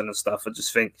Mac Wilson and stuff. I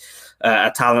just think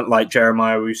a talent like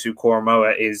Jeremiah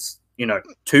Owusu-Koramoah is,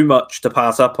 too much to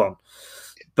pass up on.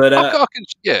 But I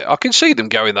can see them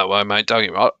going that way, mate. Don't get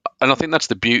me wrong. And I think that's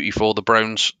the beauty for the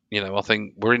Browns. I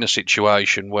think we're in a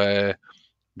situation where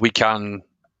we can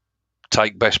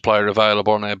take best player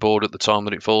available on our board at the time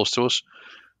that it falls to us.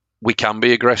 We can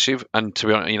be aggressive, and to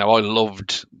be honest, I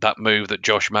loved that move that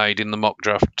Josh made in the mock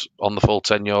draft on the full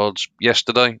 10 yards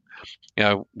yesterday.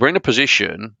 We're in a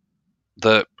position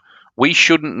that we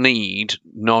shouldn't need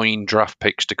 9 draft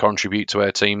picks to contribute to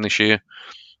our team this year.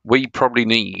 We probably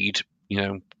need,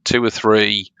 2 or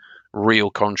 3 real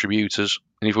contributors.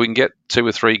 And if we can get 2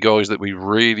 or 3 guys that we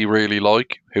really, really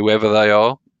like, whoever they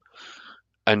are,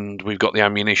 and we've got the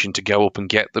ammunition to go up and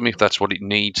get them if that's what it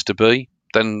needs to be,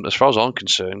 then as far as I'm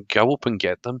concerned, go up and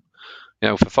get them.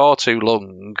 For far too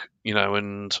long,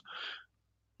 and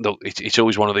look, it's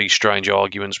always one of these strange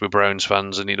arguments with Browns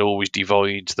fans, and it always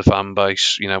divides the fan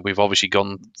base. We've obviously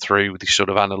gone through this sort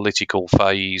of analytical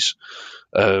phase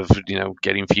of,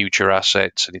 getting future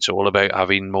assets, and it's all about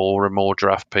having more and more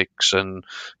draft picks. And,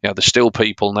 there's still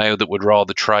people now that would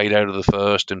rather trade out of the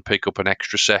first and pick up an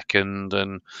extra second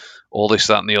and all this,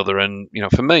 that, and the other. And,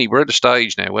 for me, we're at a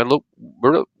stage now where, look,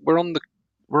 we're on the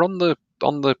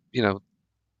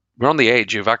we're on the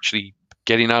edge of actually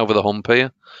getting over the hump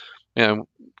here. You know,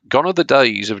 gone are the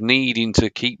days of needing to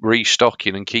keep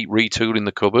restocking and keep retooling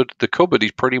the cupboard. The cupboard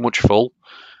is pretty much full.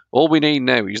 All we need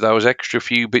now is those extra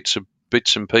few bits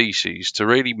and pieces to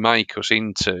really make us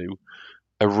into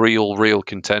a real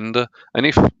contender. And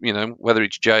if, whether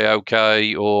it's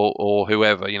JOK or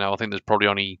whoever, I think there's probably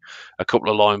only a couple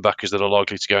of linebackers that are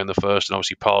likely to go in the first, and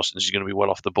obviously Parsons is going to be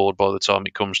well off the board by the time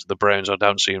it comes to the Browns. I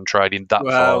don't see him trading that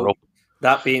far up.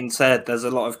 That being said, there's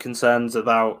a lot of concerns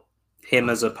about him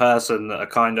as a person that are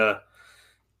kind of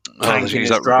tanking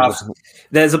his draft.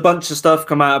 There's a bunch of stuff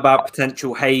come out about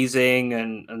potential hazing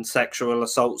and sexual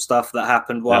assault stuff that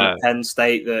happened while at Penn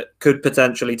State that could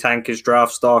potentially tank his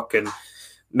draft stock, and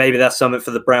maybe that's something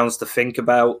for the Browns to think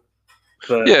about.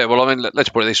 But yeah, well, I mean, let's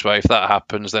put it this way. If that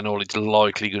happens, then all it's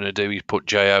likely going to do is put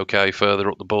JOK further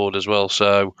up the board as well.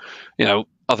 So,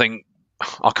 I think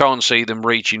I can't see them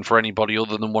reaching for anybody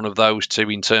other than one of those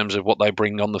two in terms of what they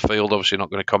bring on the field. Obviously,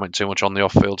 not going to comment too much on the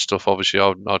off-field stuff. Obviously,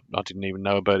 I didn't even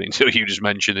know about it until you just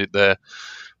mentioned it there.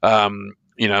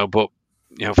 But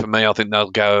for me, I think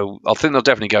they'll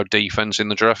definitely go defense in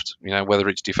the draft. Whether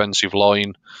it's defensive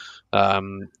line,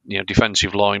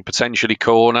 defensive line, potentially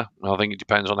corner. I think it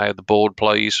depends on how the board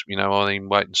plays. I mean,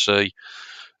 wait and see.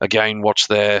 Again, what's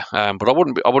there? But I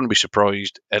wouldn't be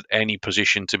surprised at any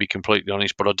position, to be completely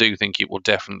honest. But I do think it will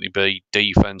definitely be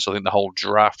defense. I think the whole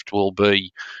draft will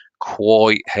be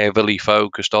quite heavily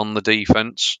focused on the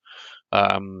defense.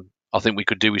 I think we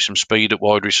could do with some speed at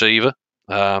wide receiver.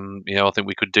 I think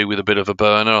we could do with a bit of a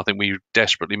burner. I think we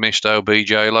desperately missed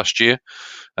OBJ last year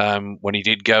when he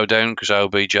did go down, because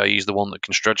OBJ is the one that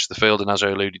can stretch the field. And as I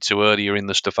alluded to earlier in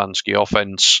the Stefanski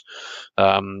offense,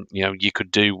 you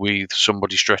could do with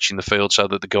somebody stretching the field so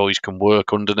that the guys can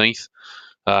work underneath.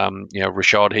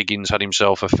 Rashard Higgins had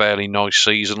himself a fairly nice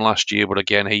season last year, but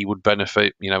again, he would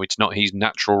benefit. It's not his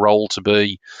natural role to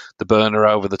be the burner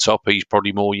over the top. He's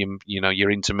probably more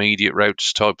your intermediate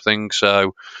routes type thing.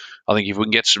 So I think if we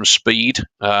can get some speed,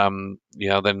 then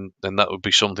that would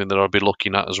be something that I'd be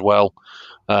looking at as well.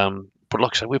 But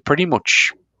like I said, we're pretty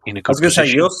much in a good position. I was going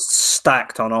to say, you're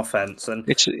stacked on offense, and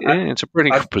it's a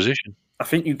pretty good position. I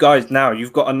think you guys now,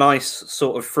 you've got a nice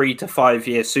sort of 3 to 5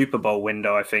 year Super Bowl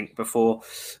window, I think, before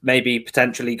maybe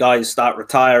potentially guys start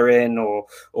retiring or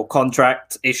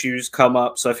contract issues come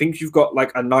up. So I think you've got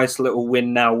like a nice little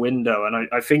win now window, and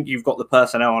I think you've got the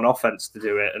personnel on offense to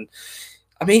do it. And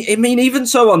I mean, even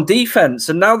so on defense,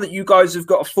 and now that you guys have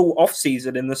got a full off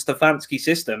season in the Stefanski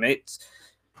system, it's,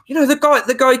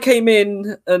 the guy came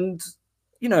in and,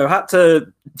 had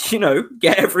to,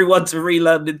 get everyone to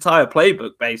relearn the entire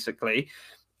playbook, basically,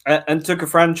 and took a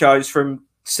franchise from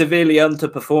severely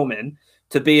underperforming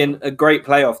to being a great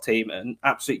playoff team and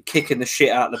absolutely kicking the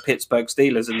shit out of the Pittsburgh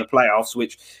Steelers in the playoffs,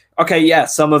 which, okay, yeah,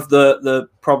 some of the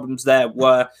problems there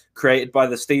were created by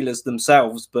the Steelers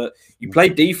themselves, but you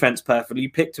played defense perfectly.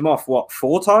 You picked him off, 3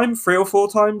 or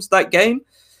 4 times that game?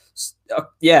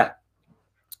 Yeah.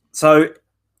 So,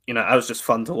 that was just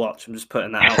fun to watch. I'm just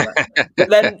putting that out there. But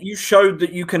then you showed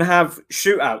that you can have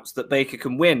shootouts that Baker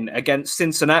can win against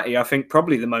Cincinnati. I think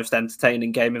probably the most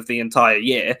entertaining game of the entire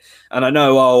year. And I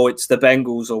know, it's the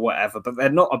Bengals or whatever, but they're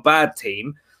not a bad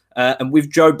team. And with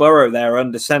Joe Burrow there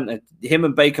under center, him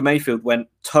and Baker Mayfield went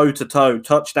toe-to-toe,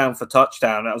 touchdown for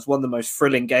touchdown. That was one of the most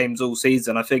thrilling games all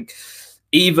season. I think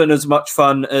even as much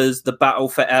fun as the battle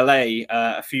for LA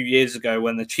a few years ago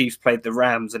when the Chiefs played the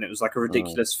Rams and it was like a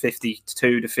ridiculous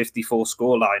 52 to 54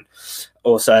 scoreline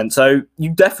or so. And so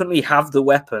you definitely have the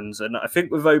weapons. And I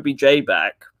think with OBJ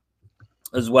back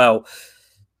as well,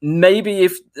 maybe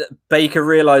if Baker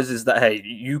realizes that, hey,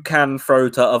 you can throw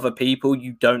to other people,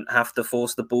 you don't have to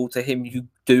force the ball to him. You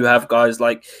do have guys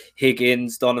like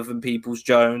Higgins, Donovan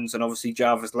Peoples-Jones, and obviously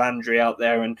Jarvis Landry out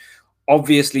there. And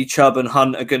obviously Chubb and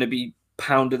Hunt are going to be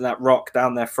pounding that rock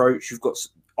down their throats. You've got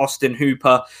Austin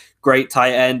Hooper, great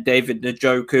tight end, David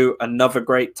Njoku, another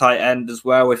great tight end as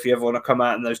well, if you ever want to come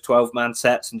out in those 12-man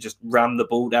sets and just ram the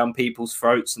ball down people's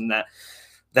throats, and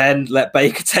then let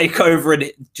Baker take over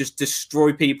and just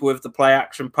destroy people with the play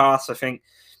action pass. I think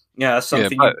that's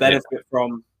something you benefit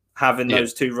from having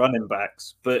those two running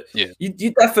backs. But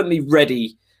you're definitely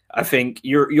ready. I think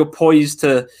you're poised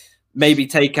to maybe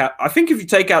take out. I think if you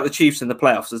take out the Chiefs in the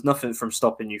playoffs, there's nothing from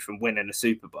stopping you from winning a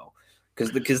Super Bowl,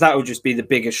 because that would just be the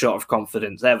biggest shot of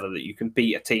confidence ever, that you can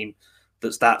beat a team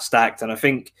that's that stacked. And I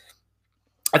think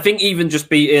even just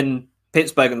beating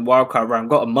Pittsburgh in the wildcard round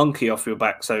got a monkey off your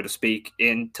back, so to speak,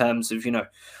 in terms of,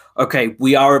 okay,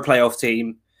 we are a playoff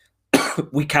team.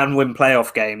 We can win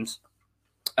playoff games.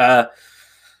 But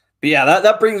yeah,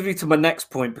 that brings me to my next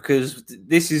point, because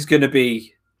this is going to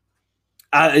be,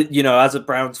 as a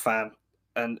Browns fan,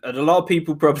 and a lot of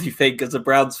people probably think, as a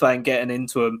Browns fan getting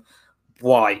into them,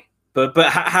 why? But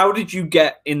how did you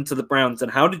get into the Browns,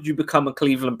 and how did you become a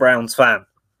Cleveland Browns fan?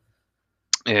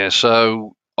 Yeah,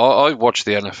 so I watched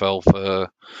the NFL for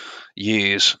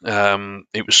years.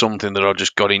 It was something that I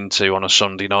just got into on a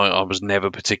Sunday night. I was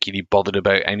never particularly bothered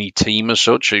about any team as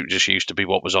such. It just used to be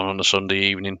what was on a Sunday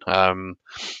evening. My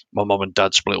mum and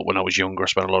dad split up when I was younger. I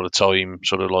spent a lot of time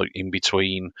sort of like in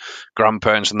between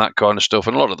grandparents and that kind of stuff.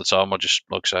 And a lot of the time, I just,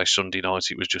 like I say, Sunday night,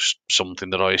 it was just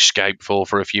something that I escaped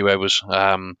for a few hours.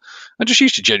 I just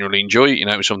used to generally enjoy it.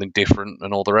 It was something different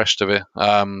and all the rest of it.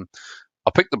 I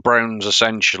picked the Browns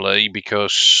essentially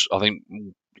because I think,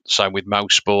 same with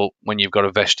most sport, when you've got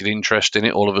a vested interest in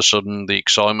it, all of a sudden the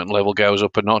excitement level goes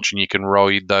up a notch and you can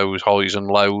ride those highs and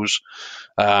lows.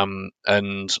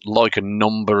 And like a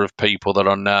number of people that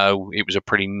I know, it was a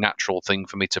pretty natural thing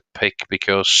for me to pick,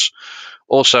 because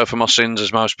also for my sins,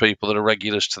 as most people that are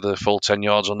regulars to the full 10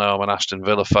 yards will know, I'm an Aston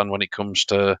Villa fan when it comes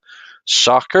to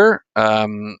soccer.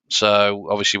 So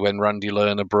obviously when Randy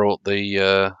Lerner brought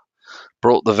the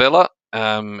Villa,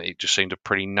 it just seemed a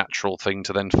pretty natural thing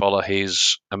to then follow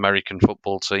his American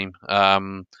football team.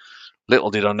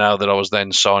 Little did I know that I was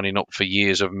then signing up for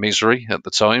years of misery at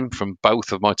the time from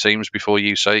both of my teams. Before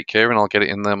you say it, Kieran, I'll get it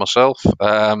in there myself.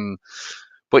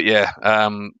 But yeah,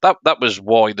 that was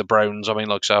why the Browns. I mean,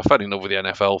 like I say, I fell in love with the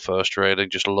NFL first. Really,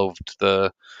 just loved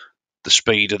the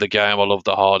speed of the game. I loved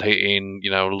the hard hitting.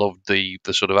 Loved the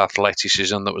sort of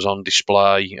athleticism that was on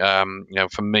display.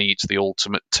 For me, it's the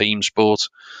ultimate team sport.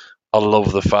 I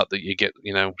love the fact that you get,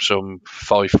 some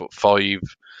 5'5"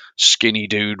 skinny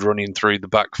dude running through the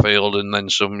backfield, and then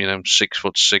some,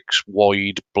 6'6"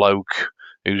 wide bloke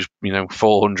who's,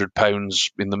 400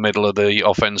 pounds in the middle of the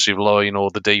offensive line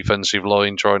or the defensive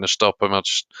line trying to stop him.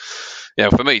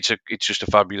 For me, it's just a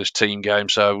fabulous team game.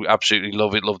 So absolutely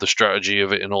love it. Love the strategy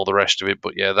of it and all the rest of it.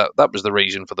 But yeah, that was the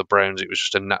reason for the Browns. It was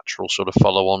just a natural sort of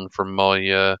follow on from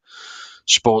my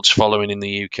sports following in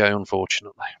the UK,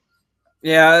 unfortunately.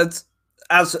 Yeah,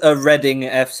 as a Reading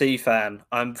FC fan,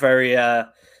 I'm very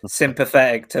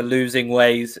sympathetic to losing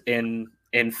ways in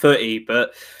footy.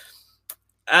 But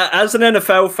as an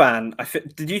NFL fan,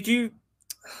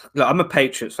 look, I'm a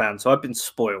Patriots fan, so I've been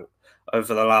spoiled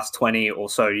over the last 20 or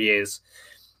so years.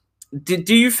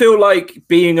 Do you feel like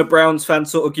being a Browns fan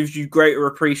sort of gives you greater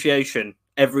appreciation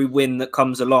every win that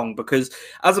comes along? Because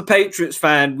as a Patriots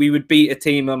fan, we would beat a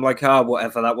team. I'm like,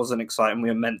 whatever, that wasn't exciting. We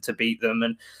were meant to beat them.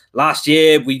 And last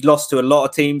year we lost to a lot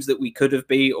of teams that we could have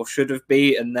beat or should have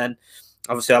beat. And then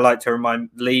obviously I like to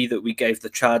remind Lee that we gave the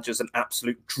Chargers an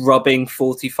absolute drubbing,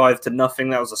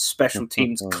 45-0. That was a special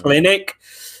teams clinic.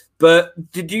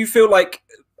 But did you feel like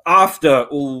after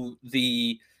all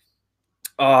the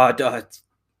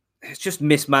it's just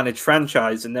mismanaged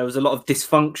franchise and there was a lot of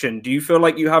dysfunction, do you feel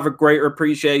like you have a greater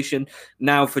appreciation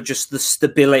now for just the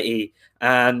stability?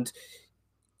 And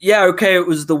yeah, okay, it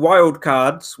was the wild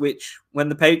cards, which when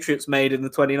the Patriots made in the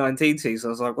 2019 season,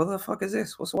 I was like, what the fuck is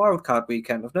this? What's wild card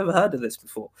weekend? I've never heard of this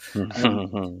before.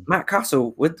 Matt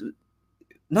Castle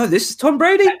no, this is Tom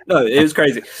Brady? No, it was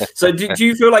crazy. So do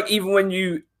you feel like even when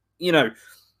you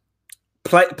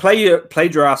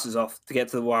played your asses off to get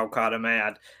to the wild card, I may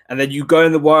add, and then you go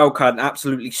in the wild card and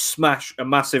absolutely smash a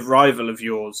massive rival of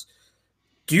yours,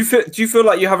 do you feel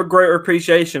like you have a greater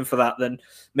appreciation for that than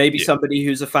maybe somebody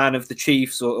who's a fan of the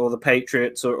Chiefs or the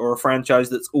Patriots or a franchise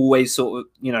that's always sort of,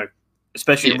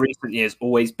 especially in recent years,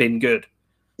 always been good?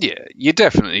 Yeah, you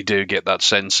definitely do get that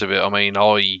sense of it. I mean,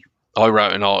 I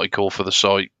wrote an article for the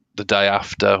site the day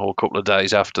after, or a couple of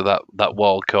days after that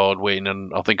wild card win,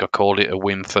 and I think I called it a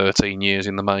win 13 years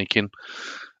in the making.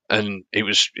 And it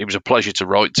was a pleasure to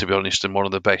write, to be honest, and one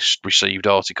of the best received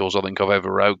articles I think I've ever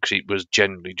wrote, because it was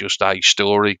generally just a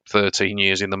story 13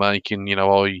 years in the making.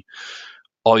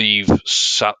 I've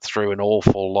sat through an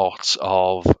awful lot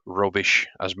of rubbish,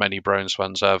 as many Browns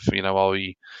fans have.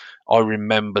 I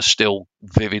remember still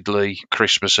vividly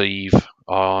Christmas Eve,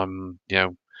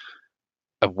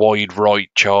 a wide right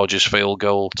Chargers field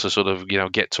goal to sort of,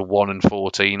 get to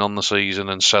 1-14 on the season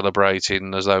and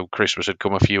celebrating as though Christmas had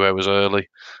come a few hours early.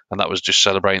 And that was just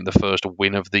celebrating the first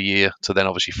win of the year, to then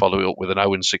obviously follow it up with an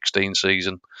 0-16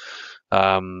 season.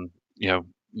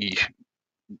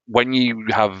 When you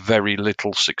have very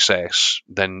little success,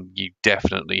 then you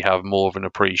definitely have more of an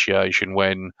appreciation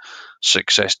when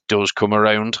success does come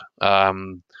around.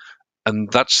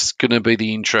 And that's going to be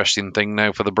the interesting thing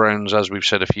now for the Browns. As we've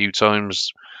said a few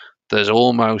times, there's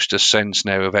almost a sense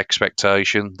now of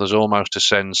expectation. There's almost a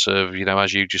sense of,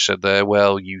 as you just said there,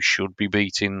 well, you should be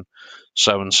beating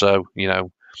so-and-so,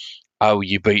 oh,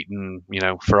 you've beaten,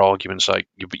 for argument's sake,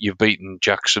 you've beaten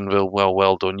Jacksonville.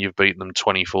 Well done. You've beaten them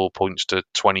 24 points to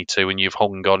 22, and you've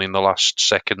hung on in the last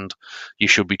second. You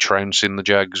should be trouncing the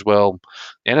Jags. Well,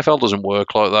 the NFL doesn't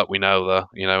work like that. We know that.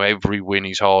 Every win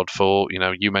is hard fought.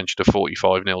 You mentioned a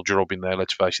 45-0 drop in there.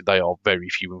 Let's face it, they are very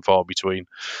few and far between.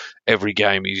 Every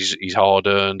game is hard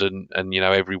earned, and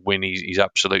every win is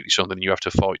absolutely something you have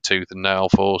to fight tooth and nail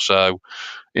for. So,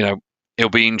 it'll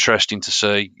be interesting to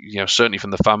see. Certainly from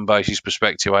the fan base's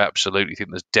perspective, I absolutely think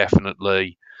there's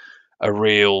definitely a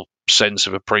real sense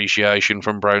of appreciation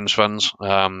from Browns fans.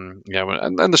 And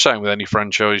the same with any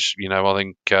franchise. I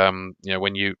think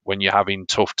when you're having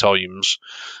tough times,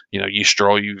 you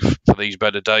strive for these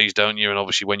better days, don't you? And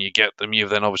obviously, when you get them, you've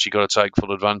then obviously got to take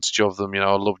full advantage of them.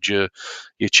 I loved your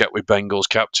chat with Bengals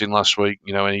captain last week.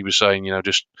 And he was saying,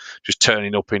 just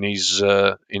turning up in his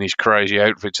crazy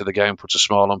outfit to the game puts a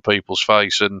smile on people's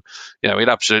face, and it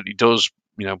absolutely does.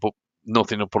 But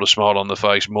nothing will put a smile on the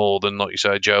face more than, like you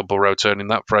say, Joe Burrow turning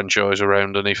that franchise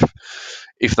around. And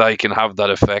if they can have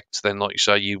that effect, then, like you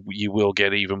say, you will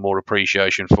get even more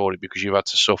appreciation for it, because you've had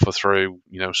to suffer through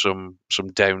some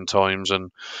down times.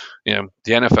 And the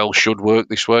NFL should work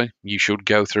this way. You should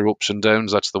go through ups and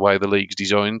downs. That's the way the league's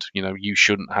designed. You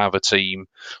shouldn't have a team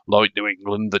like New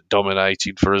England that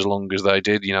dominated for as long as they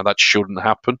did. That shouldn't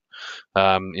happen.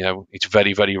 It's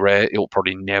very, very rare. It'll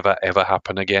probably never ever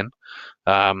happen again.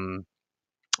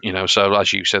 So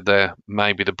as you said there,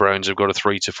 maybe the Browns have got a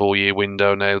 3 to 4 year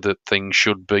window now that things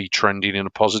should be trending in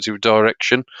a positive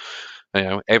direction.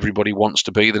 Everybody wants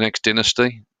to be the next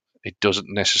dynasty. It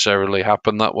doesn't necessarily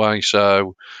happen that way.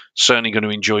 So certainly going to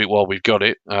enjoy it while we've got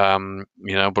it.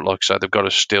 But like I said, they've got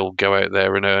to still go out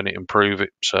there and earn it and prove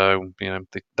it. So,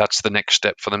 that's the next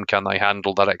step for them. Can they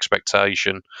handle that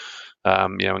expectation?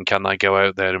 And can they go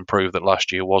out there and prove that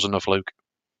last year wasn't a fluke?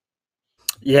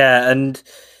 Yeah, and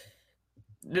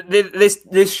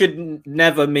this should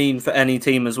never mean for any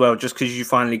team as well, just because you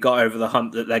finally got over the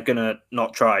hump, that they're gonna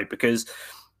not try. Because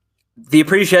the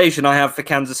appreciation I have for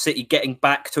Kansas City getting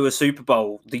back to a Super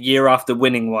Bowl the year after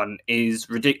winning one is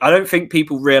ridiculous. I don't think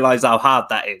people realize how hard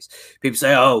that is. People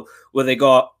say, "Oh, well, they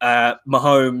got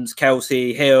Mahomes,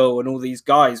 Kelsey, Hill, and all these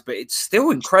guys," but it's still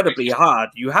incredibly hard.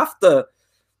 You have to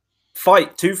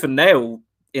fight tooth and nail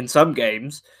in some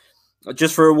games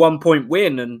just for a 1-point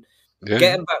win, and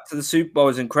getting back to the Super Bowl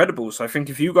is incredible. So I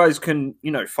think if you guys can,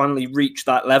 finally reach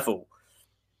that level,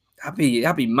 that'd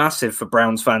be massive for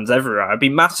Browns fans everywhere. It'd be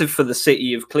massive for the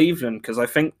city of Cleveland, because I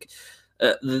think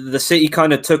the city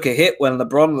kind of took a hit when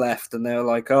LeBron left, and they were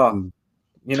like,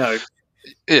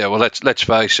 Yeah, well, let's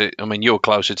face it. I mean, you're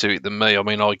closer to it than me. I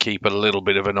mean, I keep a little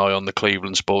bit of an eye on the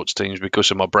Cleveland sports teams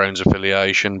because of my Browns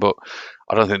affiliation, but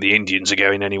I don't think the Indians are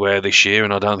going anywhere this year,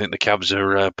 and I don't think the Cavs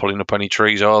are pulling up any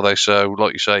trees, are they? So,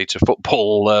 like you say, it's a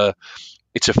football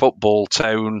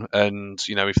town, and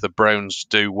if the Browns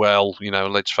do well,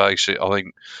 let's face it. I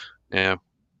think,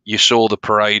 you saw the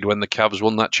parade when the Cavs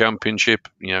won that championship.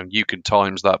 You can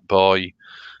times that by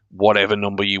whatever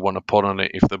number you want to put on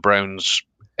it. If the Browns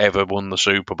ever won the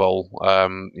Super Bowl,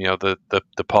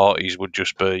 the parties would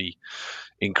just be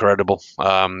incredible.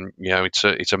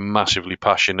 It's a massively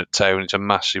passionate town. It's a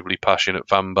massively passionate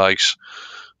fan base.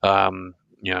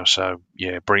 So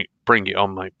yeah, bring it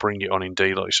on, mate. Bring it on,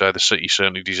 indeed. Like you say, the city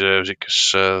certainly deserves it,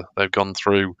 because they've gone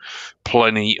through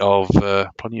plenty of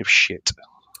shit.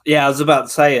 Yeah, I was about to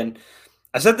say, and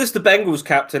I said this to Bengals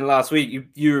captain last week.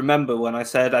 You remember when I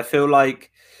said I feel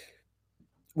like,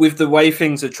 with the way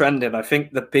things are trending, I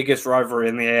think the biggest rivalry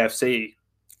in the AFC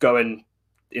going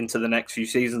into the next few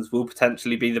seasons will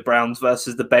potentially be the Browns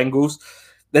versus the Bengals.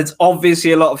 There's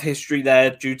obviously a lot of history there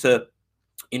due to,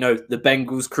 the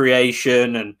Bengals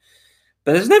creation,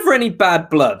 but there's never any bad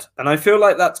blood. And I feel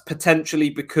like that's potentially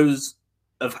because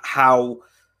of how,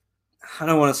 I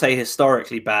don't want to say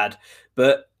historically bad,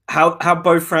 but how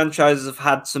both franchises have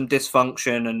had some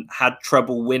dysfunction and had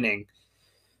trouble winning.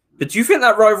 But do you think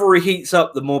that rivalry heats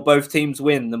up the more both teams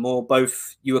win, the more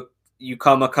both you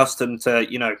come accustomed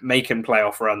to, making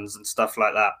playoff runs and stuff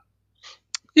like that?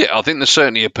 Yeah, I think there's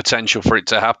certainly a potential for it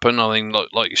to happen. I think,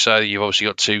 like you say, you've obviously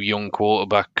got two young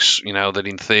quarterbacks, that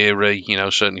in theory,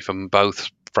 certainly from both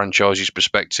franchises'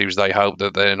 perspectives, they hope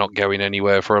that they're not going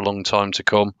anywhere for a long time to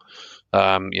come.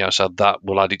 So that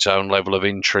will add its own level of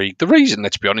intrigue. The reason,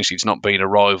 let's be honest, it's not been a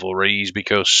rivalry is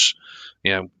because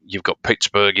you've got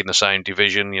Pittsburgh in the same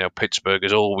division. Pittsburgh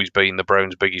has always been the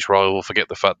Browns' biggest rival. Forget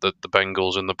the fact that the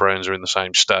Bengals and the Browns are in the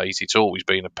same state. It's always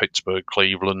been a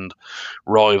Pittsburgh-Cleveland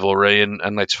rivalry.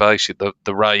 And let's face it,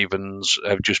 the Ravens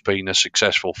have just been a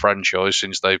successful franchise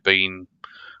since they've been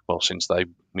since they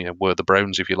were the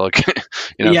Browns, if you like.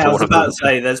 Yeah, I for was one of about to the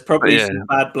say there's probably yeah some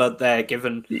bad blood there,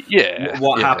 given yeah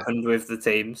what yeah happened with the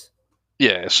teams.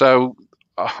 yeah. So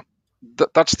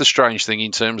that's the strange thing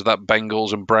in terms of that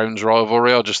Bengals and Browns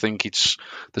rivalry. I just think it's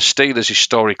the Steelers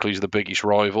historically is the biggest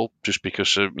rival, just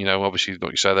because of, obviously,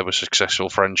 like you say, they were successful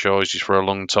franchises for a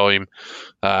long time.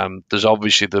 There's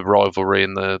obviously the rivalry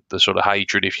and the sort of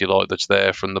hatred, if you like, that's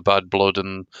there from the bad blood,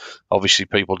 and obviously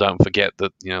people don't forget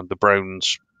that the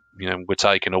Browns were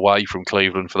taken away from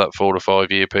Cleveland for that 4 to 5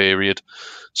 year period.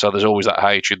 So there's always that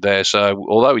hatred there. So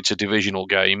although it's a divisional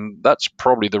game, that's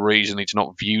probably the reason it's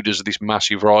not viewed as this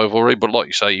massive rivalry. But like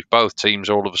you say, if both teams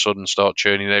all of a sudden start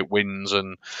churning out wins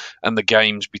and the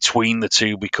games between the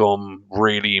two become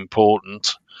really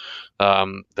important,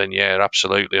 then yeah,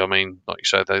 absolutely. I mean, like you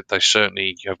said, they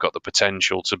certainly have got the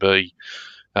potential to be,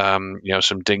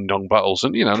 some ding dong battles.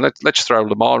 And let's throw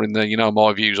Lamar in there.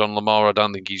 My views on Lamar. I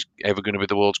don't think he's ever going to be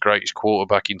the world's greatest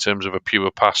quarterback in terms of a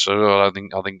pure passer. I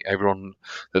think everyone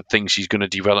that thinks he's going to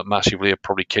develop massively are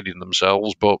probably kidding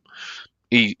themselves. But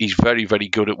he's very, very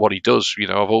good at what he does. I've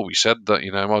always said that.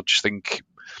 I just think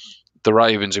the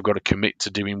Ravens have got to commit to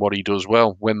doing what he does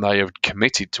well. When they have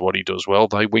committed to what he does well,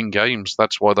 they win games.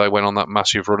 That's why they went on that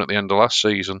massive run at the end of last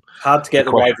season. Hard to get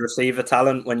the wide receiver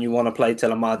talent when you want to play to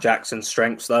Lamar Jackson's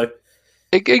strengths, though.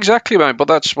 Exactly, mate. But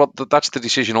that's the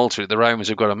decision ultimately the Ravens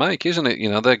have got to make, isn't it?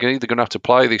 They're either going to have to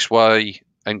play this way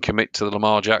and commit to the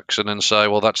Lamar Jackson and say,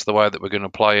 well, that's the way that we're going to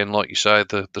play. And like you say,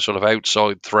 the sort of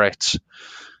outside threat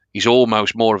is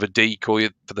almost more of a decoy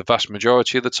for the vast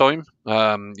majority of the time,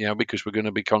 because we're going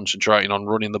to be concentrating on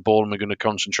running the ball and we're going to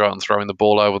concentrate on throwing the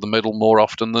ball over the middle more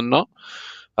often than not.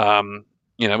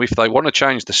 If they want to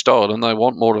change the style and they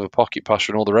want more of a pocket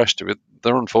passer and all the rest of it,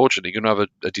 they're unfortunately going to have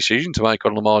a decision to make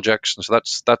on Lamar Jackson. So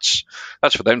that's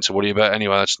for them to worry about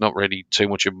anyway. That's not really too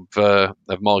much of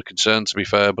my concern, to be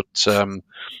fair. But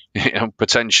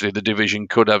potentially the division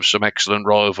could have some excellent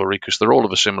rivalry because they're all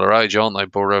of a similar age, aren't they?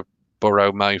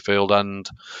 Burrow, Mayfield, and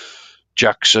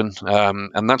Jackson,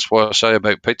 and that's why I say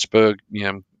about Pittsburgh.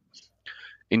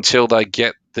 Until they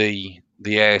get the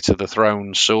heir to the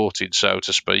throne sorted, so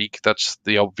to speak, that's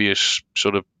the obvious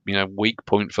sort of weak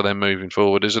point for them moving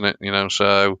forward, isn't it?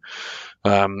 So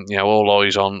all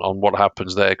eyes on what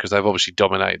happens there because they've obviously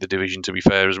dominated the division. To be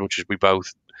fair, as much as we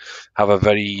both have a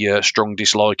very strong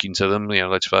disliking to them,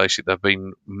 let's face it, they've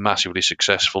been massively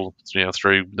successful,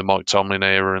 through the Mike Tomlin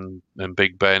era and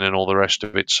Big Ben and all the rest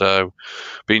of it. So,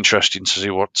 be interesting to see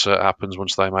what happens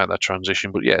once they make that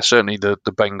transition. But yeah, certainly the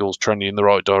Bengals trending in the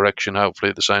right direction.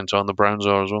 Hopefully, at the same time, the Browns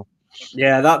are as well.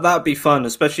 Yeah, that'd be fun,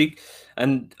 especially.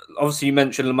 And obviously, you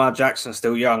mentioned Lamar Jackson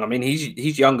still young. I mean,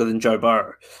 he's younger than Joe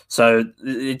Burrow, so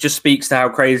it just speaks to how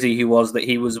crazy he was that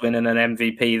he was winning an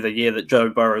MVP the year that Joe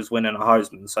Burrow's winning a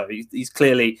Heisman. So he's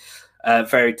clearly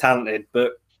very talented.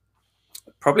 But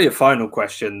probably a final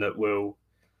question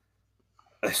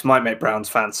this might make Browns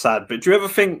fans sad. But do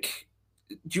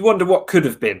you wonder what could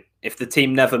have been if the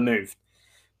team never moved?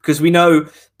 Because we know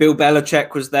Bill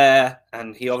Belichick was there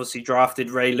and he obviously drafted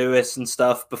Ray Lewis and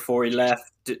stuff before he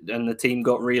left and the team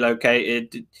got relocated.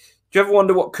 Do you ever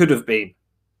wonder what could have been?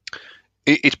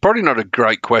 It's probably not a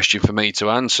great question for me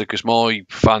to answer because my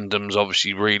fandom's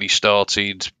obviously really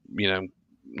started, like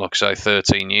I say,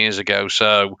 13 years ago.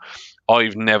 So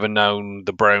I've never known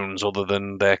the Browns other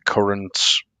than their current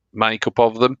makeup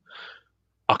of them.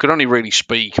 I could only really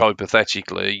speak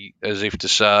hypothetically as if to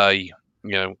say,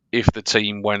 if the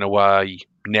team went away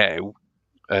now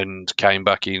and came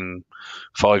back in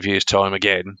 5 years' time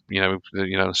again,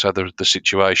 so the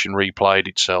situation replayed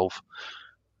itself.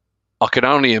 I can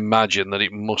only imagine that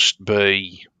it must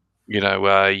be,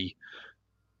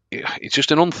 it's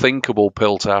just an unthinkable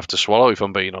pill to have to swallow. If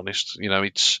I'm being honest,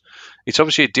 it's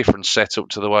obviously a different setup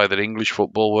to the way that English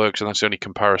football works, and that's the only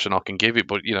comparison I can give it.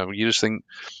 But you just think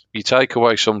you take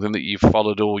away something that you've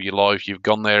followed all your life, you've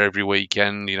gone there every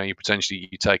weekend, you're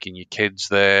taking your kids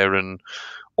there, and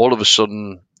all of a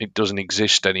sudden it doesn't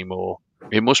exist anymore.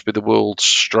 It must be the world's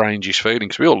strangest feeling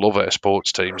because we all love our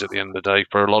sports teams. At the end of the day,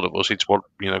 for a lot of us, it's what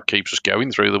keeps us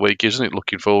going through the week, isn't it?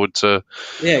 Looking forward to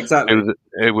exactly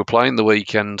who we're playing the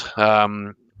weekend.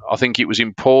 I think it was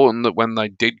important that when they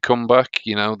did come back,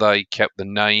 they kept the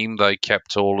name, they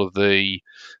kept all of the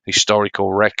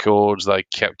historical records, they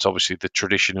kept obviously the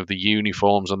tradition of the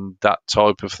uniforms and that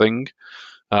type of thing.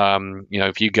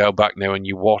 If you go back now and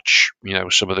you watch,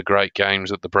 some of the great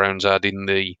games that the Browns had in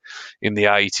the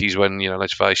 80s when,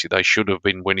 let's face it, they should have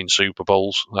been winning Super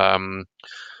Bowls.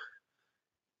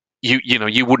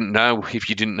 you wouldn't know if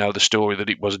you didn't know the story that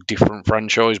it was a different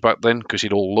franchise back then, because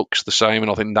it all looks the same,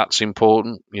 and I think that's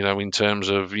important. In terms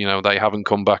of they haven't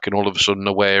come back and all of a sudden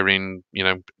are wearing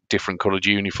different coloured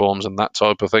uniforms and that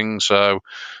type of thing. So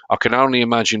I can only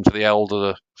imagine for the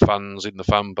elder fans in the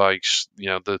fan base,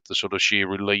 the sort of sheer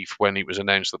relief when it was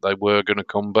announced that they were going to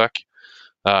come back.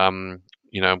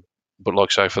 But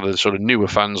like I say, for the sort of newer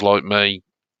fans like me,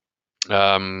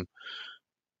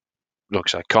 like I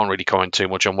say, I can't really comment too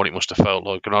much on what it must have felt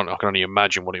like. I can only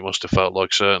imagine what it must have felt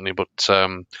like, certainly. But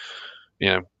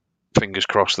fingers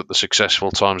crossed that the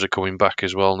successful times are coming back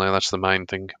as well. Now that's the main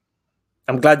thing.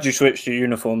 I'm glad you switched your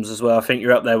uniforms as well. I think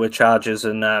you're up there with Chargers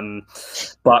and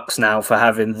Bucks now for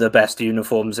having the best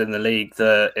uniforms in the league.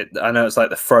 I know it's like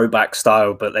the throwback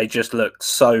style, but they just look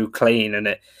so clean, and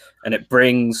it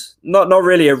brings not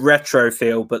really a retro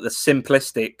feel, but the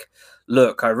simplistic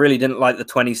look. I really didn't like the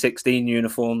 2016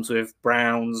 uniforms with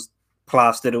Browns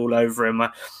plastered all over him.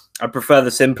 I prefer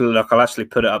the simpler look. I'll actually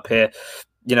put it up here.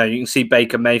 You can see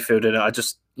Baker Mayfield in it. I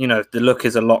just, the look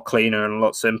is a lot cleaner and a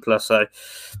lot simpler. So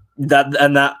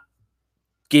that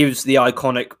gives the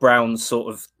iconic Browns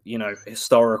sort of,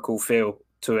 historical feel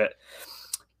to it.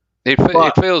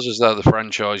 It feels as though the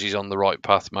franchise is on the right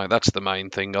path, mate. That's the main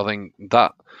thing. I think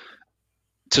that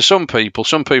to some people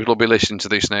will be listening to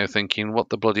this now thinking, what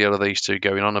the bloody hell are these two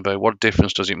going on about? What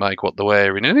difference does it make what they're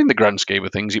wearing? And in the grand scheme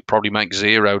of things, it probably makes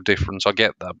zero difference. I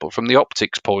get that. But from the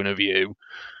optics point of view,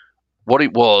 what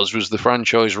it was the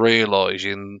franchise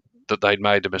realising that they'd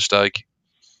made a mistake.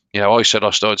 I said I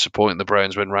started supporting the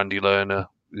Browns when Randy Lerner,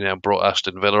 brought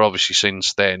Aston Villa. Obviously,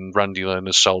 since then, Randy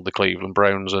Lerner's sold the Cleveland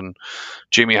Browns, and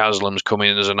Jimmy Haslam's come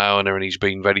in as an owner, and he's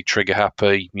been very trigger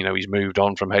happy. He's moved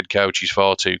on from head coaches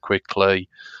far too quickly.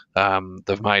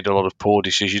 They've made a lot of poor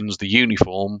decisions. The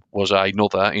uniform was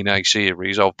another in a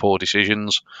series of poor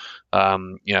decisions.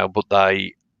 But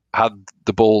they had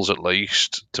the balls at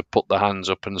least to put their hands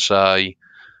up and say,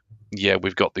 yeah,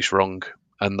 we've got this wrong.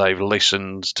 And they've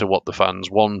listened to what the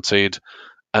fans wanted.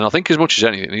 And I think as much as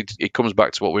anything, it comes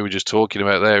back to what we were just talking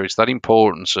about there. It's that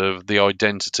importance of the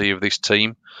identity of this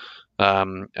team.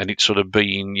 And it's sort of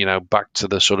being, back to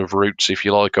the sort of roots, if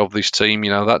you like, of this team.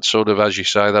 That sort of, as you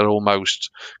say, that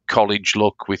almost college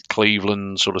look with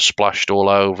Cleveland sort of splashed all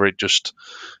over it.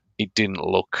 It didn't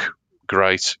look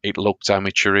great. It looked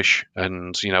amateurish.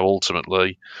 And,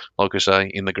 ultimately, like I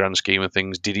say, in the grand scheme of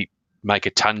things, did it make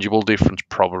a tangible difference?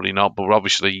 Probably not, but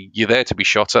obviously you're there to be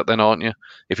shot at then, aren't you?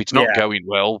 If it's not going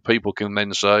well, people can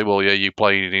then say, well, yeah, you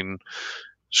played in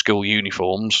school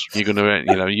uniforms, you're gonna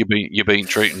you're being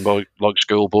treated like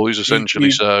schoolboys essentially.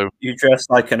 So you dress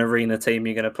like an arena team,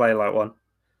 you're gonna play like one.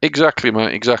 Exactly,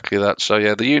 mate, exactly that. So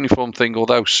yeah, the uniform thing,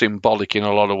 although symbolic in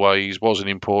a lot of ways, was an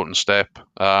important step.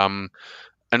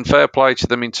 And fair play to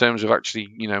them in terms of actually,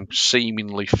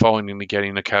 seemingly finally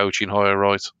getting a coaching hire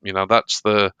right. That's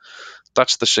the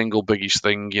single biggest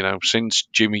thing. Since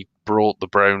Jimmy brought the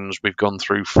Browns, we've gone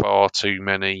through far too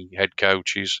many head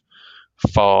coaches.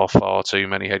 Far too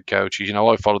many head coaches.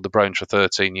 I followed the Browns for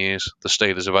 13 years. The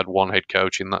Steelers have had one head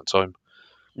coach in that time.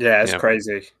 Yeah, it's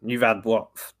crazy. You've had,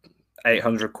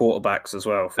 800 quarterbacks as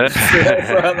well throughout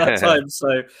that time.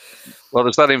 So, well,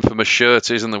 there's that infamous shirt,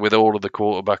 isn't there, with all of the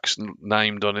quarterbacks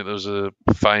named on it. There's a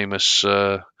famous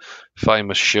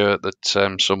shirt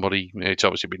that somebody, it's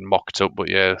obviously been mocked up, but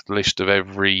yeah, list of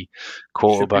every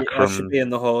quarterback should be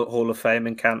in the Hall of Fame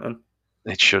in Canton.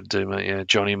 It should do, mate. Yeah,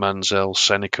 Johnny Manziel,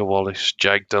 Seneca Wallace,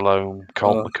 Jake Delhomme,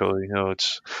 Colt McCoy.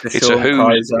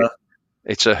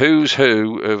 It's a who's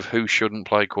who of who shouldn't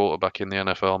play quarterback in the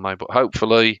NFL, mate. But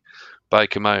hopefully,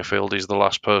 Baker Mayfield is the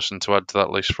last person to add to that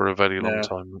list for a very long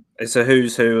time. It's a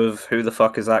who's who of who the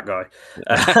fuck is that guy.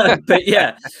 But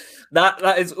yeah,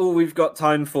 that is all we've got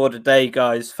time for today,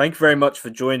 guys. Thank you very much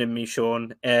for joining me,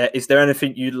 Sean. Is there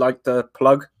anything you'd like to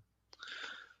plug?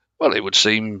 Well, it would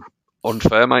seem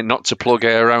unfair, mate, not to plug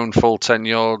our own full 10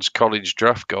 yards college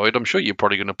draft guide. I'm sure you're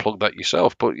probably going to plug that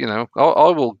yourself, but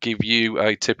I will give you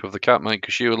a tip of the cap, mate,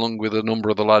 because you, along with a number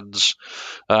of the lads,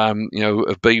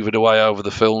 have beavered away over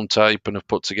the film tape and have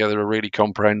put together a really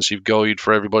comprehensive guide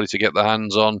for everybody to get their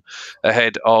hands on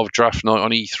ahead of draft night.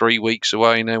 Only 3 weeks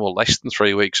away now, or less than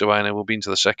 3 weeks away now. We'll be into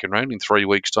the second round in 3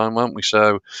 weeks' time, won't we?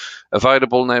 So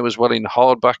available now as well in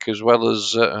hardback, as well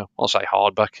as I'll say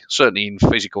hardback, certainly in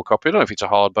physical copy. I don't know if it's a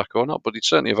hardback or not, but it's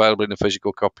certainly available in a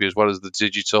physical copy as well as the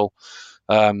digital.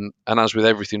 And as with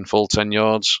everything full 10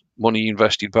 yards, money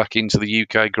invested back into the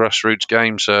UK grassroots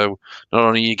game. So not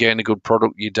only are you getting a good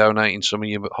product, you're donating some of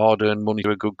your hard-earned money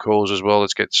to a good cause as well.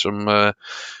 Let's get some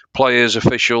players,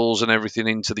 officials, and everything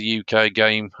into the UK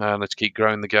game. Let's keep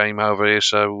growing the game over here.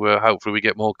 So hopefully we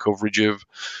get more coverage of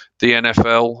the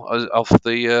NFL off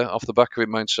the back of it,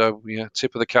 mate. So yeah,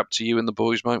 tip of the cap to you and the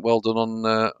boys, mate. Well done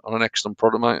on an excellent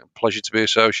product, mate. Pleasure to be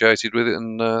associated with it,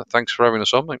 and thanks for having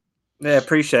us on, mate. Yeah,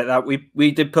 appreciate that.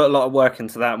 We did put a lot of work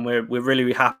into that, and we're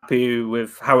really happy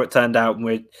with how it turned out. And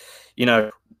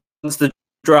we're, once the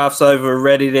draft's over, we're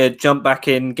ready to jump back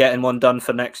in, getting one done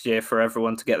for next year for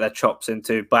everyone to get their chops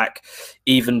into back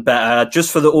even better.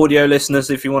 Just for the audio listeners,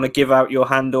 if you want to give out your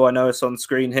handle, I know it's on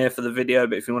screen here for the video,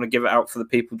 but if you want to give it out for the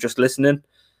people just listening.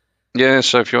 Yeah,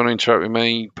 so if you want to interact with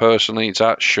me personally, it's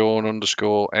at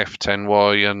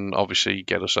Sean_F10Y, and obviously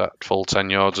get us at full 10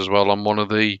 yards as well. I'm one of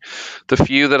the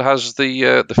few that has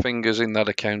the fingers in that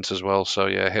account as well. So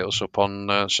yeah, hit us up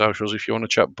on socials if you want to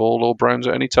chat ball or Browns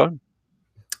at any time.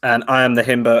 And I am the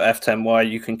Himbo F10Y.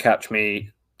 You can catch me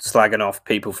slagging off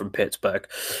people from Pittsburgh,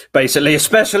 basically,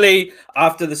 especially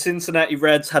after the Cincinnati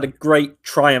Reds had a great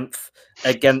triumph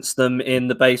against them in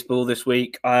the baseball this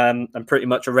week. I'm pretty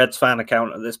much a Reds fan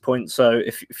account at this point, so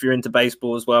if you're into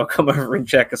baseball as well, come over and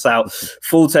check us out.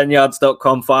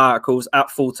 Full10yards.com for articles, at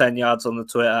Full10yards on the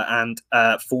Twitter, and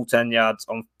Full10yards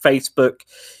on Facebook,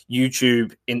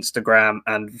 YouTube, Instagram,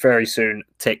 and very soon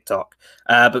TikTok.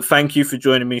 But thank you for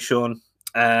joining me, Sean,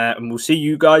 and we'll see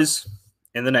you guys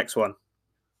in the next one.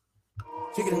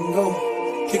 Kick it and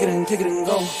go, kick it and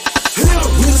go.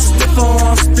 We'll slip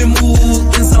on, spin,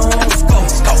 move, in zone, let's go.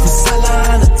 Off the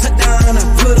sideline, a touchdown,